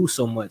have to do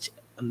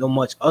no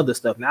much other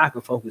stuff. Now I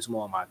can focus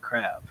more on my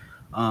craft.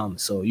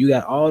 So you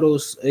got all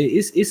those.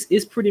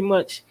 It's pretty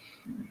much,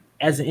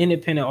 as an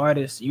independent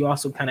artist, you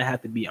also kind of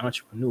have to be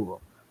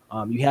entrepreneurial.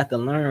 You have to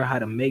learn how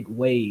to make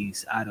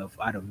ways out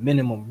of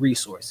minimum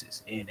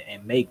resources and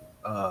make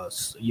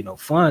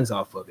funds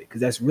off of it,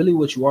 because that's really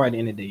what you are at the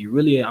end of the day. You're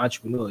really an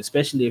entrepreneur,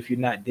 especially if you're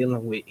not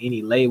dealing with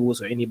any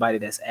labels or anybody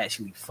that's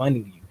actually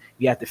funding you.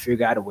 You have to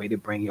figure out a way to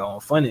bring your own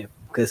funding,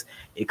 because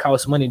it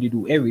costs money to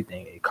do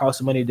everything. It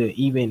costs money to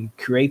even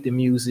create the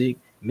music,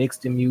 mix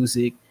the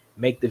music,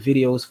 make the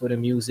videos for the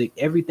music.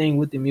 Everything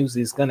with the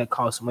music is gonna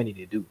cost money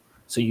to do.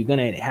 So you're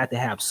gonna have to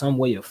have some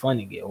way of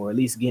funding it, or at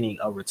least getting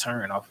a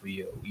return off of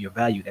your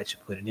value that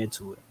you're putting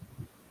into it.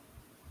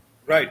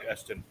 Right,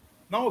 Ashton.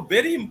 Now, a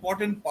very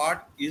important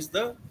part is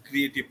the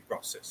creative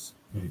process.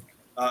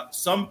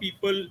 Some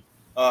people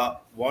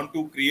want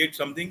to create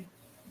something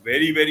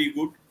very, very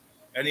good,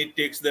 and it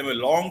takes them a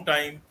long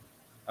time,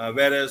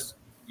 whereas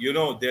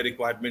their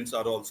requirements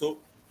are also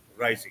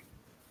rising.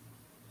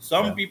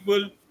 Some Yeah.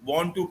 people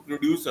want to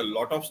produce a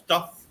lot of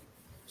stuff,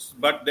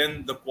 but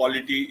then the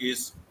quality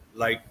is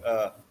like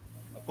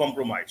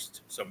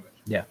compromised somewhere.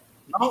 Yeah.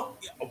 Now,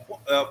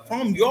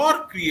 from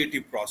your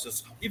creative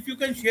process, if you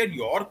can share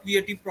your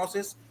creative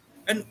process,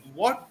 and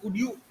what would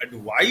you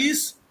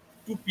advise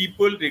to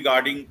people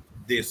regarding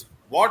this?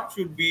 What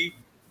should be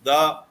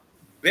the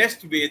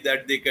best way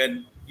that they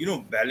can,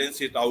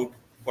 balance it out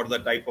for the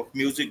type of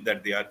music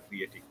that they are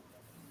creating?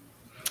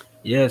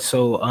 Yeah.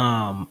 So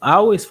I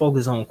always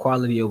focus on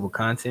quality over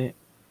content,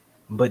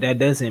 but that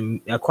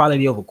doesn't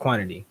quality over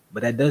quantity,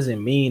 but that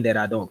doesn't mean that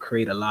I don't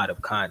create a lot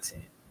of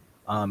content.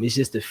 It's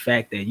just the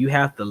fact that you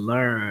have to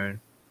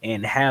learn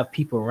and have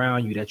people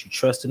around you that you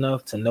trust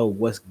enough to know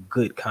what's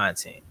good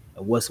content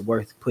and what's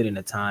worth putting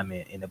the time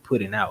in and the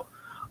putting out.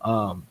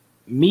 um,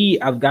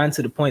 I've gotten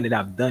to the point that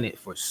I've done it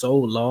for so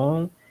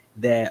long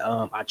that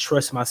I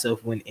trust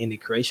myself when in the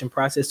creation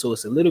process. So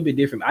it's a little bit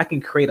different. I can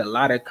create a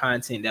lot of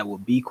content that will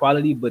be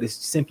quality, but it's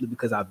simply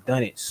because I've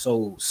done it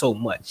so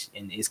much,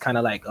 and it's kind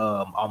of like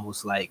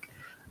almost like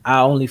I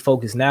only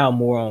focus now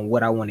more on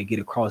what I want to get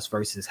across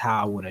versus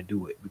how I want to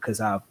do it, because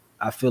I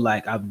feel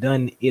like I've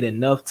done it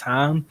enough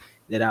time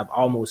that I've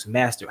almost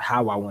mastered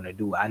how I want to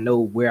do it. I know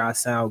where I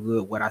sound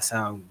good, what I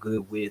sound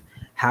good with,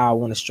 how I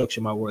want to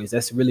structure my words.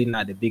 That's really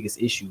not the biggest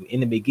issue.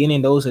 In the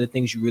beginning, those are the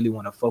things you really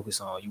want to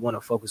focus on. You want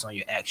to focus on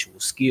your actual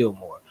skill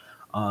more.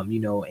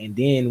 And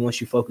then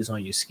once you focus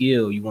on your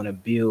skill, you want to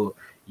build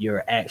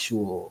your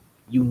actual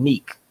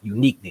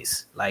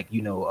uniqueness, like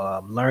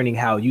learning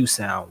how you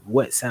sound,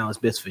 what sounds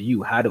best for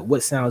you,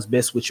 what sounds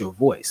best with your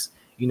voice.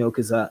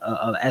 Because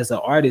as an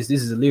artist,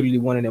 this is literally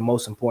one of the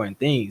most important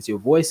things. Your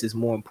voice is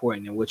more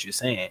important than what you're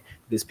saying,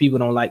 because people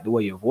don't like the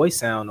way your voice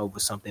sound over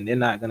something. They're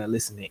not going to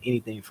listen to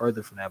anything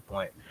further from that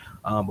point.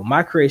 But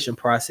my creation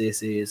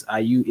process is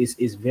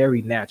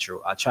very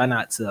natural. I try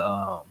not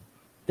to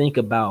think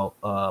about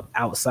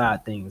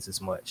outside things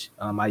as much.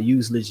 I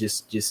usually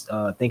just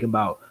think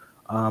about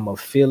a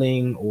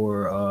feeling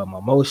or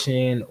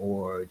emotion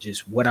or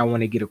just what I want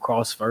to get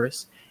across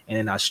first, and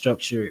then I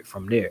structure it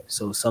from there.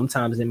 So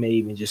sometimes it may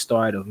even just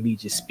start of me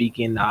just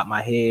speaking out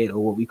my head,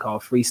 or what we call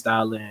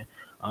freestyling,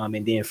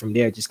 and then from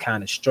there just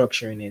kind of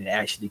structuring it and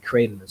actually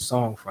creating a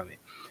song from it.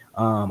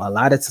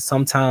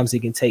 Sometimes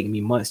it can take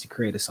me months to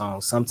create a song.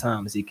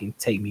 Sometimes it can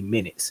take me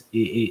minutes.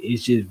 It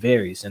just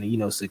varies,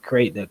 and so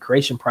create the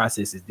creation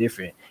process is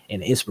different,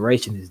 and the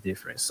inspiration is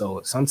different.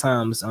 So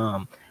sometimes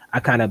I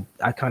kind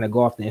of go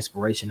off the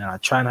inspiration, and I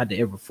try not to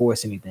ever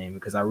force anything,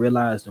 because I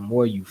realize the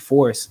more you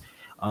force,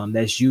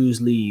 that's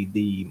usually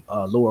the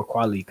lower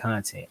quality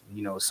content.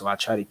 So I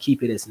try to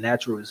keep it as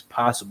natural as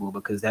possible,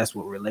 because that's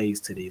what relates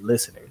to the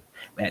listener.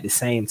 But at the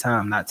same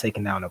time, not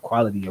taking down the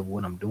quality of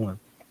what I'm doing.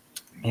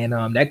 And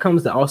that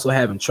comes to also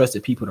having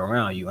trusted people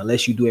around you,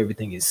 unless you do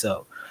everything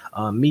yourself.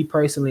 Me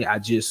personally, I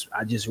just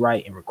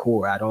write and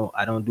record. I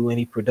don't do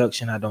any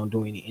production. I don't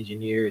do any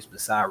engineers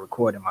beside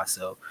recording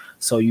myself.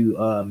 So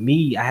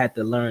I had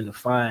to learn to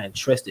find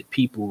trusted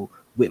people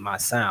with my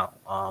sound,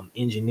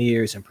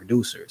 engineers and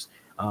producers.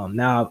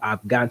 Now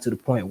I've gotten to the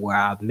point where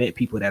I've met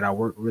people that I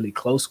work really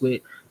close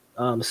with.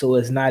 So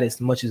it's not as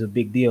much as a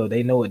big deal.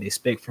 They know what they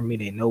expect from me.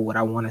 They know what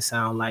I want to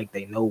sound like.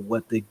 They know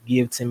what to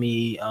give to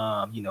me.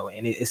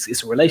 And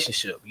it's a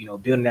relationship.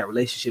 Building that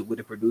relationship with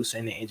the producer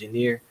and the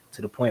engineer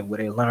to the point where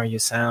they learn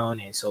your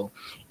sound. And so,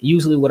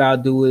 usually, what I'll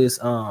do is,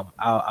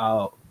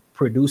 I'll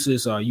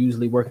producers are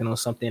usually working on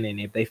something, and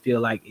if they feel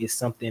like it's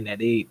something that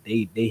they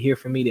hear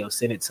from me, they'll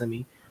send it to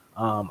me.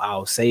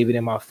 I'll save it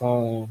in my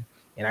phone,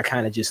 and I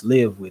kind of just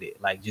live with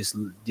it. Like just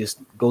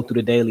go through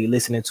the daily,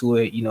 listening to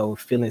it,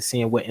 feeling,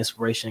 seeing what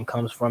inspiration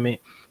comes from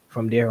it.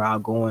 From there, I'll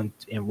go and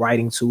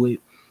writing to it.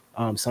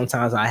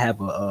 Sometimes I have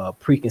a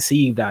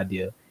preconceived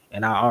idea,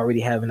 and I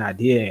already have an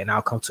idea, and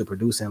I'll come to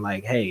producing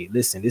like, hey,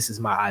 listen, this is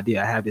my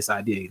idea. I have this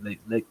idea.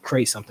 Let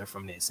create something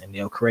from this, and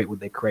they'll create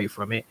what they create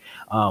from it.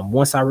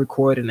 Once I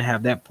record and I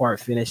have that part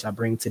finished, I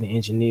bring it to the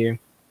engineer.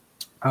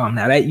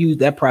 Now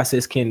that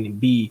process can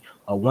be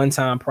a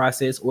one-time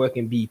process, or it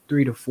can be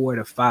 3 to 4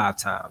 to 5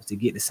 times to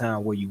get the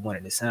sound where you want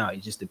it to sound.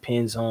 It just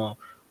depends on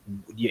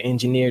your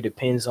engineer,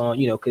 depends on,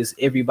 because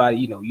everybody,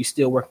 you're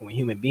still working with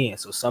human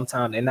beings. So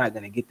sometimes they're not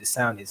going to get the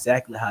sound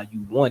exactly how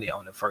you want it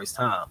on the first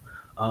time.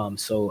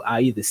 So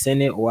I either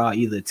send it, or I'll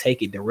either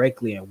take it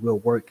directly, and we'll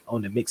work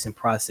on the mixing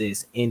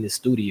process in the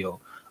studio.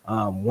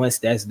 Once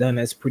that's done,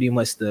 that's pretty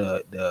much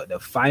the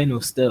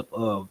final step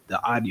of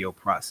the audio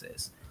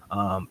process.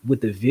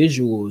 With the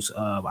visuals,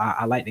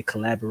 I like to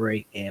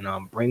collaborate and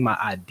bring my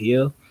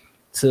idea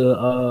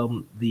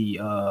to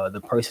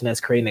the person that's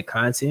creating the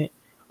content.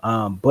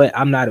 But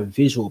I'm not a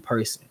visual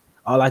person.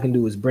 All I can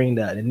do is bring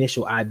the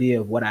initial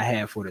idea of what I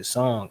have for the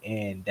song,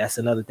 and that's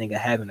another thing of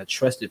having a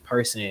trusted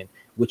person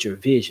with your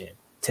vision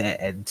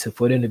to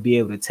for them to be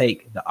able to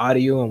take the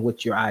audio and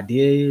what your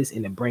idea is,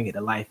 and to bring it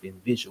to life in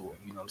visual.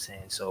 You know what I'm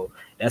saying? So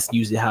that's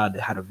usually how the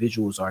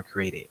visuals are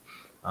created.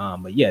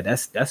 But yeah,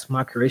 that's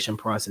my creation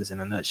process in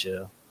a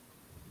nutshell.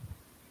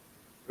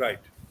 Right.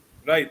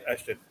 Right,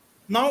 Ashton.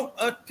 Now,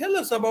 tell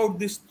us about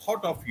this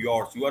thought of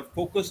yours. You are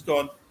focused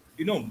on,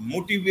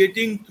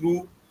 motivating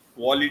through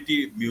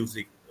quality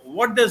music.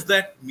 What does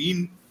that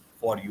mean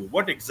for you?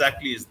 What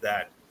exactly is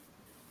that?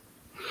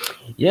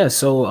 Yeah,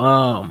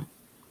 so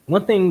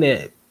one thing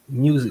that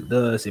music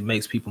does, it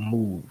makes people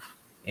move.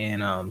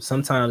 And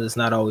sometimes it's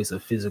not always a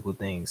physical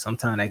thing.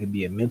 Sometimes that could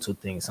be a mental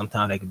thing.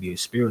 Sometimes that could be a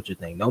spiritual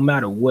thing. No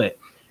matter what,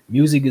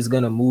 music is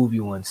gonna move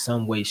you in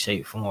some way,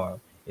 shape, form.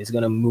 It's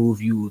gonna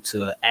move you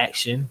to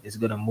action. It's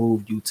gonna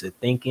move you to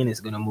thinking. It's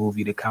gonna move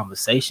you to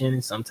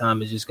conversation.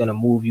 Sometimes it's just gonna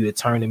move you to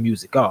turn the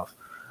music off.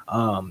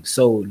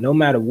 So no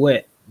matter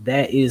what,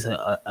 that is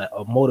a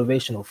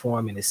motivational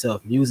form in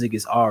itself. Music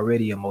is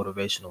already a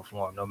motivational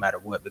form, no matter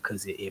what,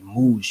 because it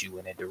moves you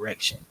in a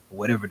direction,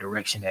 whatever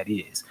direction that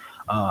is.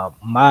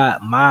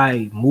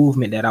 My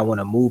movement that I want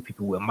to move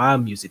people with my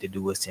music to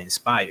do is to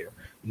inspire.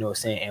 You know what I'm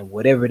saying? And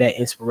whatever that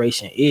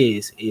inspiration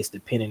is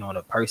depending on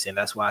the person.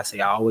 That's why I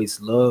say I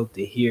always love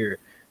to hear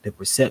the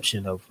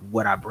perception of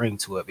what I bring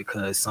to it,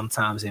 because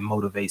sometimes it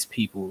motivates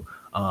people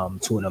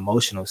to an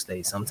emotional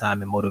state.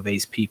 Sometimes it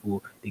motivates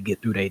people to get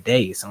through their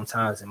day.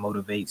 Sometimes it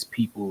motivates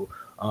people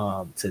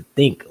to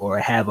think or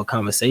have a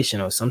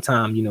conversation. Or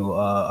sometimes,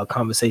 a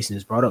conversation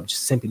is brought up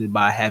just simply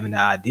by having the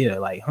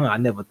idea, like, I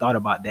never thought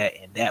about that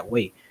in that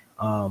way.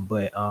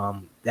 But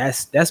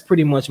that's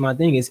pretty much my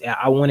thing. Is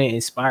I want to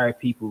inspire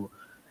people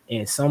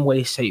in some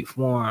way, shape,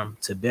 form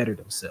to better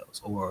themselves,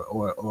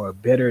 or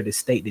better the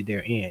state that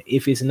they're in.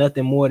 If it's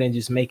nothing more than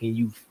just making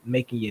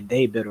your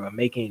day better, or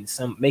making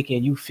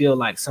you feel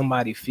like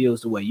somebody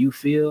feels the way you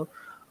feel,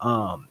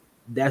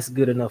 that's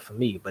good enough for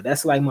me. But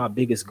that's like my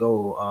biggest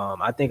goal.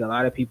 I think a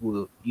lot of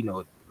people,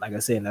 like I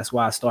said, and that's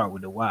why I start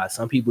with the why.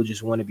 Some people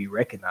just want to be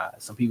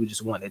recognized. Some people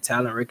just want their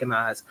talent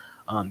recognized.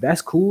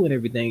 That's cool and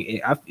everything.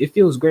 It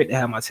feels great to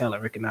have my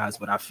talent recognized,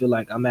 but I feel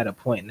like I'm at a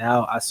point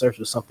now. I search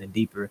for something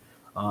deeper,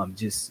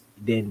 just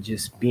than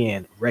just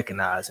being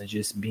recognized and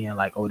just being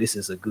like, oh, this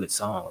is a good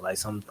song. Like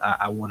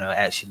I want to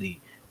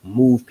actually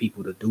move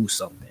people to do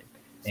something.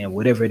 And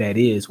whatever that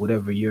is,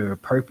 whatever your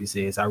purpose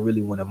is, I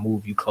really want to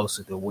move you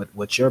closer to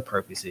what your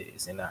purpose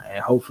is. And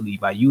hopefully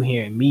by you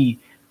hearing me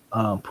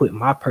put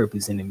my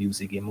purpose in the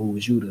music, it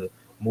moves you to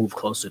move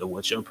closer to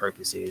what your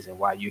purpose is and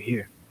why you're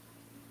here.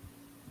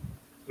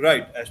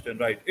 Right, Ashton,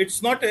 right.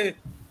 It's not a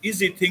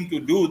easy thing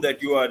to do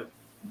that you are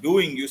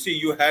doing. You see,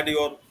 you had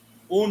your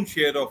own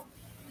share of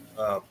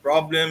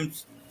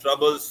problems,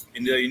 troubles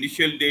in the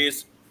initial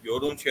days,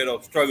 your own share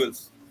of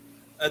struggles.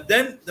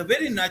 Then the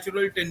very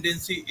natural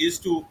tendency is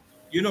to,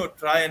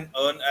 try and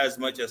earn as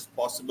much as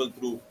possible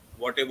through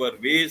whatever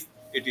ways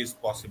it is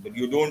possible.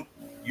 You don't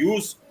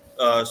use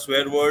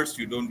swear words,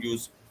 you don't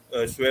use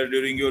swear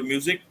during your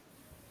music,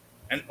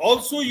 and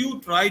also you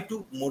try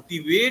to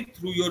motivate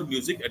through your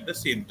music at the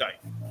same time.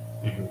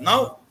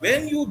 Now,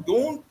 when you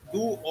don't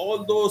do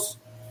all those,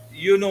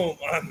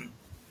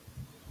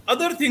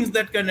 other things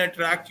that can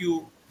attract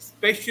you,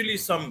 especially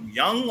some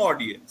young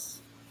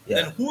audience,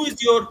 then Yeah.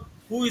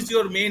 who is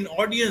your main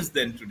audience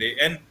then today,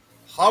 and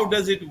how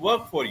does it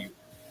work for you?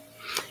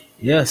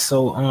 Yeah,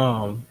 so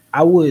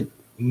I would,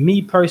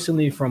 me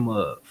personally, from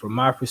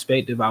my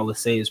perspective, I would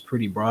say it's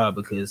pretty broad,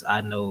 because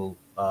I know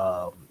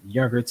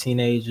younger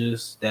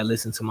teenagers that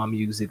listen to my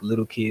music,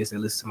 little kids that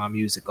listen to my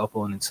music, up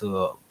on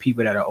into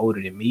people that are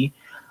older than me.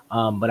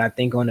 But I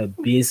think on a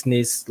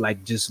business,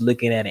 like just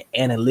looking at it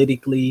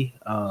analytically,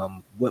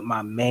 what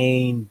my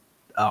main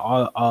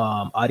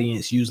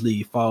audience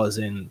usually falls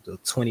in the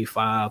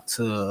 25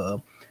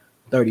 to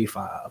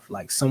 35,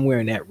 like somewhere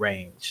in that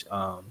range.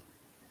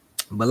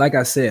 But like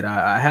I said,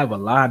 I have a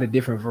lot of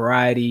different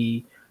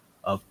variety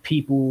of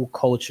people,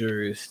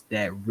 cultures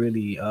that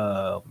really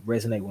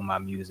resonate with my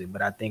music.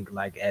 But I think,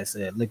 like as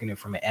looking at it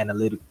from an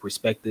analytic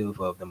perspective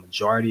of the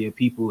majority of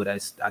people,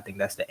 I think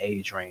that's the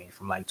age range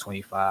from like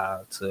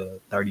 25 to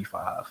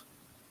 35.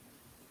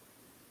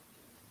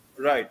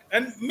 Right.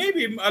 And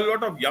maybe a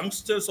lot of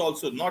youngsters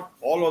also, not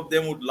all of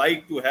them would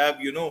like to have,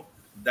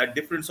 that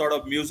different sort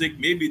of music.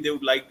 Maybe they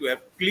would like to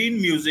have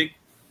clean music,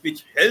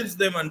 which helps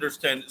them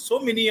understand. So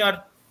many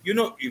are,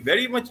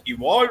 very much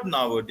evolved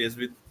nowadays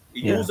with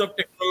Yeah. use of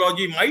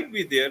technology might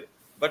be there,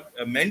 but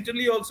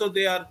mentally also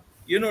they are,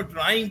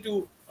 trying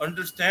to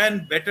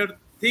understand better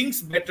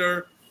things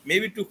better,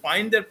 maybe to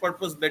find their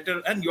purpose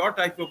better. And your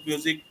type of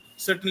music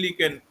certainly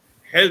can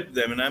help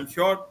them. And I'm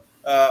sure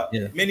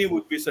Yeah. many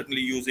would be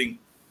certainly using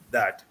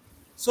that.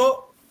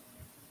 So,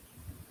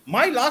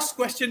 my last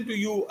question to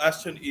you,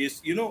 Ashton,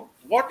 is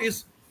what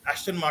is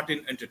Ashton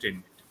Martin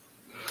Entertainment?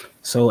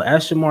 So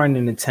Aston Martin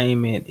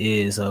Entertainment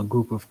is a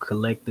group of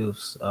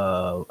collectives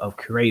of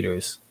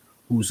creators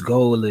whose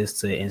goal is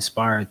to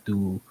inspire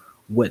through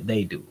what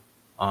they do.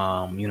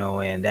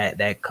 And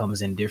that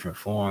comes in different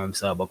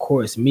forms. Of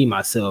course, me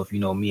myself,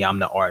 me, I'm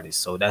the artist,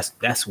 so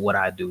that's what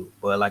I do.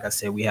 But like I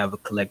said, we have a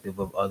collective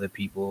of other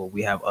people.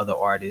 We have other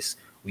artists.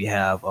 We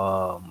have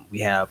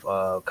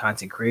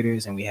content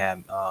creators, and we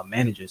have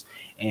managers.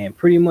 And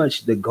pretty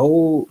much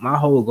my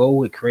whole goal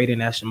with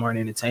creating Aston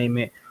Martin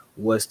Entertainment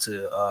was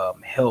to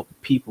help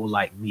people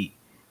like me,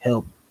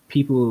 help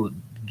people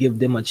give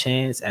them a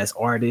chance as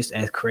artists,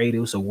 as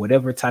creatives, or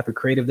whatever type of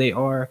creative they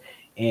are.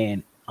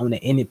 And on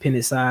the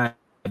independent side,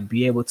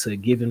 be able to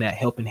give them that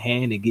helping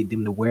hand and get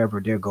them to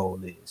wherever their goal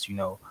is.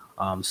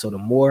 So the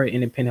more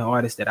independent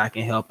artists that I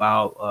can help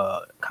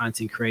out,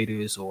 content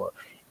creators or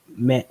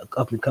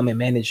up and coming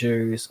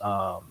managers,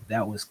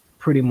 that was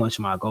pretty much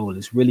my goal,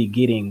 is really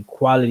getting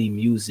quality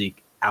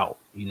music out,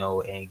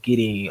 and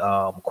getting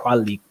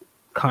quality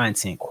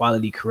content,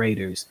 quality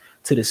creators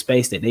to the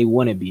space that they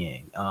want to be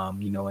in,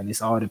 and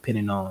it's all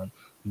depending on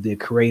the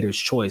creator's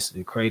choice,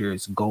 the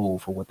creator's goal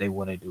for what they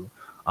want to do.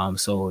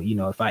 So,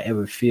 if I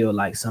ever feel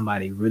like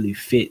somebody really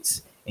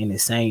fits in the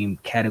same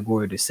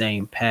category, the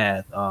same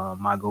path,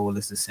 my goal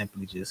is to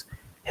simply just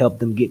help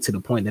them get to the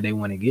point that they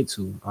want to get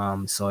to.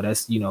 So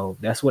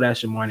that's what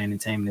Asher Martin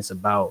Entertainment is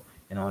about.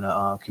 And on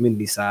the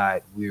community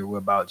side, we're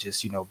about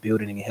just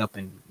building and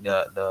helping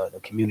the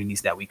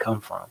communities that we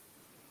come from.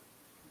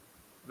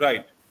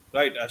 Right,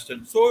 right,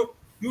 Ashton. So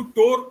you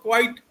tour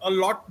quite a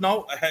lot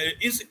now.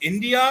 Is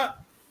India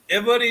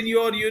ever in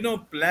your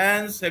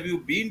plans? Have you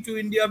been to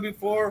India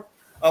before?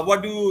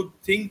 What do you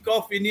think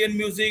of Indian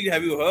music?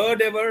 Have you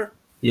heard ever?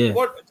 Yeah.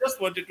 What?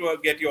 Just wanted to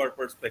get your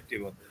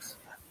perspective on this.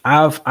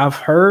 I've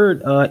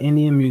heard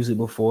Indian music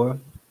before.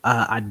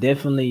 I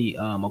definitely,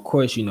 of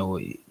course,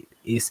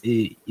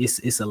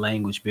 it's a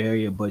language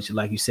barrier, but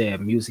like you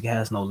said, music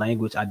has no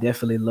language. I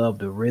definitely love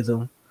the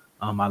rhythm.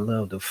 I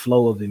love the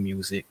flow of the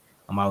music.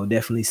 I would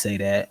definitely say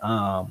that.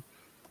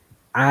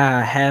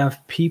 I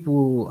have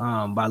people,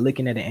 by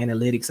looking at the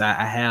analytics,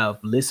 I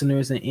have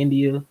listeners in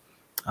India.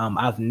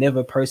 I've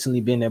never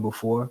personally been there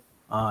before.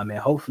 And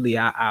hopefully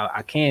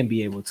I can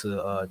be able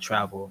to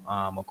travel.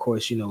 Of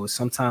course,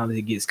 sometimes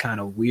it gets kind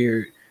of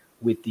weird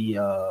with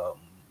the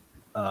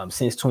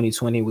since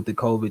 2020 with the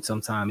COVID.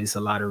 Sometimes it's a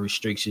lot of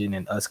restriction,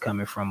 and us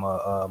coming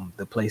from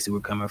the place that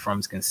we're coming from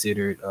is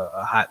considered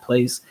a hot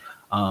place.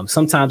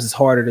 Sometimes it's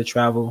harder to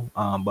travel,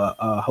 but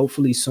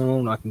hopefully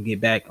soon I can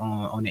get back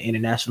on the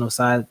international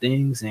side of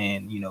things.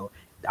 And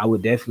I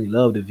would definitely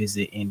love to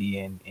visit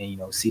India and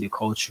see the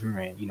culture,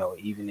 and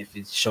even if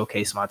it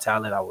showcase my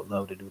talent, I would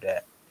love to do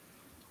that.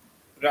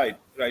 Right,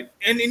 right.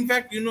 And in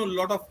fact, a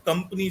lot of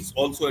companies,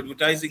 also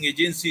advertising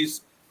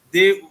agencies,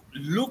 they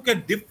look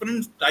at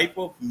different type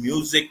of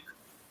music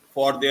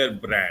for their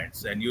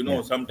brands. And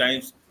Yeah.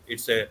 sometimes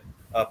it's a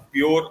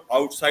pure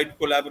outside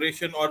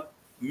collaboration, or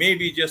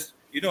maybe just,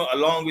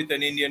 along with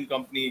an Indian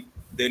company,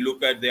 they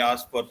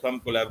ask for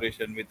some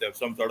collaboration with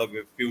some sort of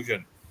a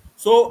fusion.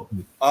 So,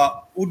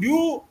 would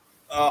you,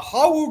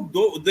 how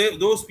would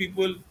those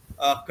people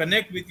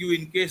connect with you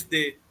in case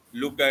they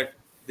look at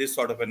this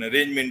sort of an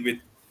arrangement with,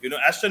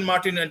 Aston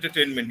Martin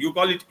Entertainment? You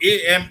call it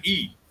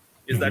AME.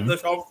 Is that Hmm. the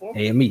short form?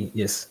 AME,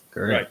 yes,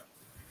 correct.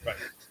 Right, right,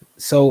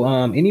 So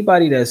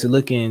anybody that's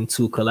looking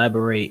to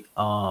collaborate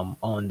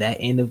on that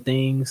end of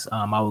things,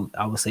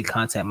 I would say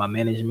contact my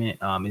management.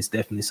 It's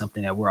definitely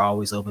something that we're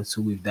always open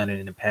to. We've done it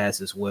in the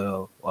past as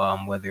well.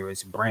 Whether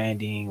it's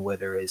branding,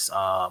 whether it's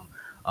on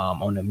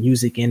the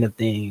music end of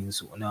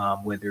things,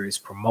 whether it's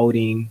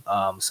promoting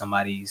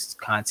somebody's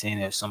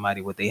content or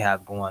somebody what they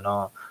have going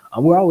on.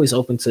 We're always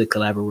open to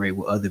collaborate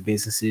with other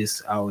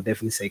businesses. I would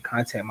definitely say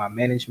contact my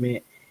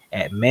management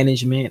at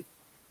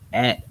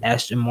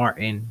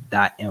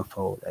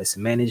astonmartin.info. That's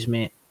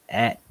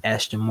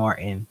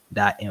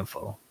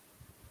management@astonmartin.info.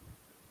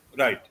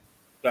 right,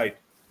 right.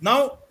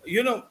 Now,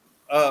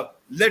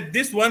 let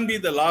this one be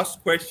the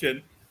last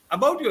question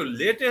about your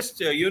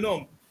latest,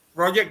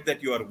 project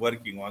that you are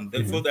working on, so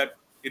Mhm. that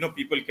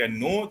people can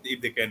know if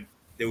they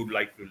would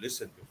like to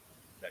listen to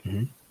that.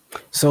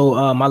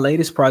 So my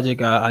latest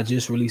project I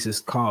just released is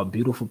called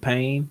Beautiful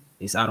Pain.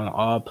 It's out on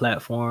all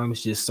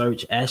platforms. Just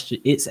search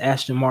it's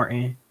Ashton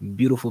Martin,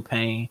 Beautiful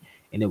Pain,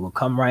 and it will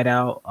come right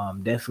out.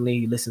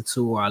 Definitely listen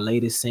to our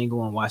latest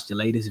single and watch the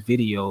latest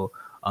video.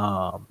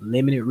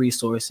 Limited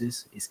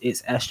resources.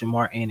 It's Ashton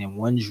Martin and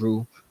One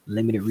Drew.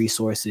 Limited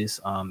resources.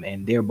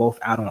 And they're both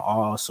out on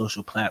all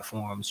social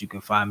platforms. You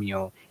can find me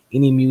on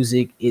any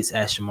music. It's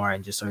Ashton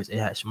Martin. Just search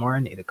Ashton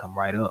Martin. It'll come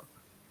right up.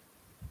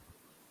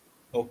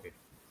 Okay.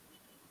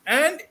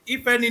 And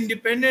if an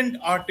independent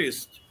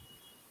artist,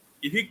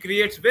 if he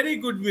creates very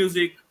good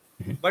music,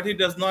 but he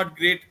does not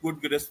get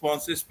good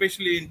response,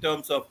 especially in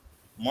terms of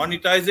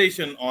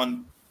monetization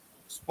on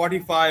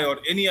Spotify or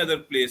any other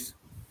place,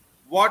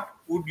 what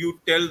would you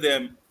tell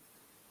them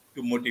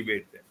to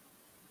motivate them?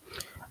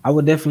 I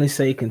would definitely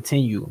say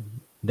continue.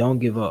 Don't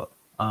give up.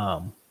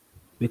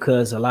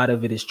 Because a lot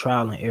of it is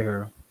trial and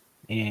error.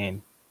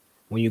 And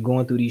when you're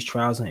going through these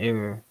trials and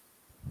error,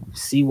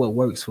 see what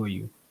works for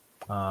you.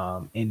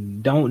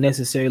 And don't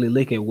necessarily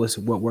look at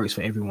what works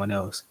for everyone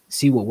else.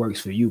 See what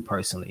works for you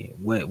personally.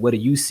 What do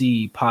you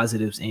see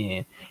positives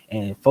in,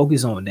 and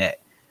focus on that.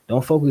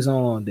 Don't focus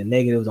on the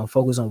negatives. Don't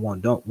focus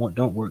on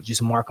don't work.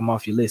 Just mark them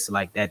off your list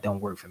like that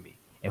don't work for me,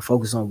 and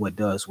focus on what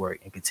does work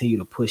and continue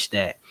to push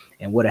that.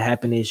 And what'll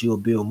happen is you'll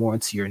build more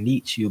into your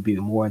niche. You'll build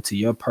more into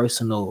your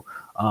personal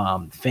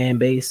fan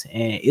base,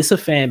 and it's a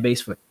fan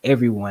base for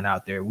everyone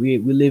out there. We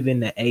live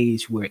in the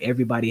age where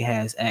everybody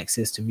has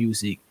access to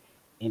music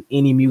in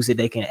any music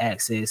they can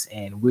access,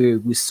 and we're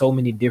so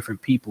many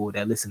different people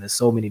that listen to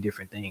so many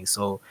different things.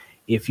 So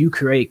if you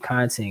create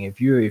content,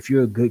 if you're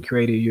a good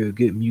creator, you're a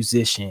good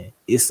musician,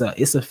 it's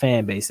a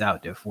fan base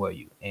out there for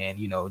you. And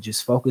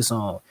just focus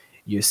on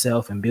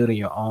yourself and building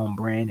your own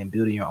brand and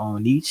building your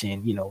own niche,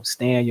 and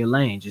stay in your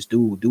lane. Just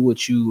do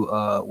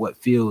what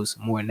feels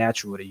more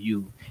natural to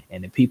you,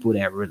 and the people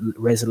that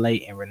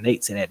resonate and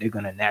relate to that, they're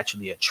going to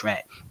naturally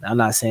attract. Now, I'm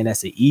not saying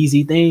that's an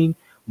easy thing,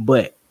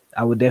 but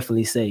I would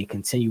definitely say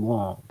continue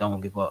on, don't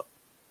give up.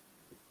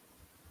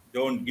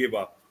 Don't give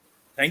up.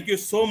 Thank you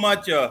so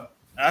much,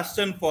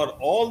 Aston, for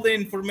all the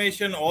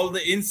information, all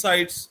the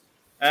insights,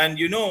 and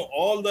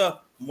all the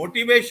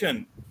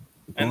motivation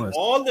Of and course.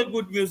 all the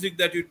good music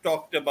that you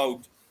talked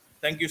about.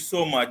 Thank you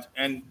so much.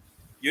 And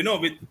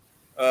with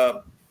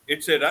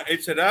it's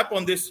a wrap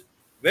on this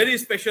very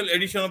special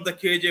edition of the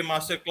KJ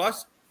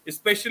Masterclass,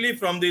 especially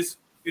from this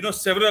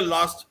several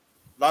last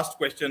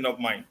question of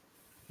mine.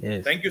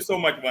 Yes. Thank you so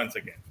much once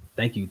again.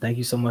 Thank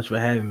you so much for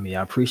having me.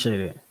 I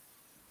appreciate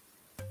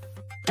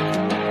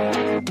it.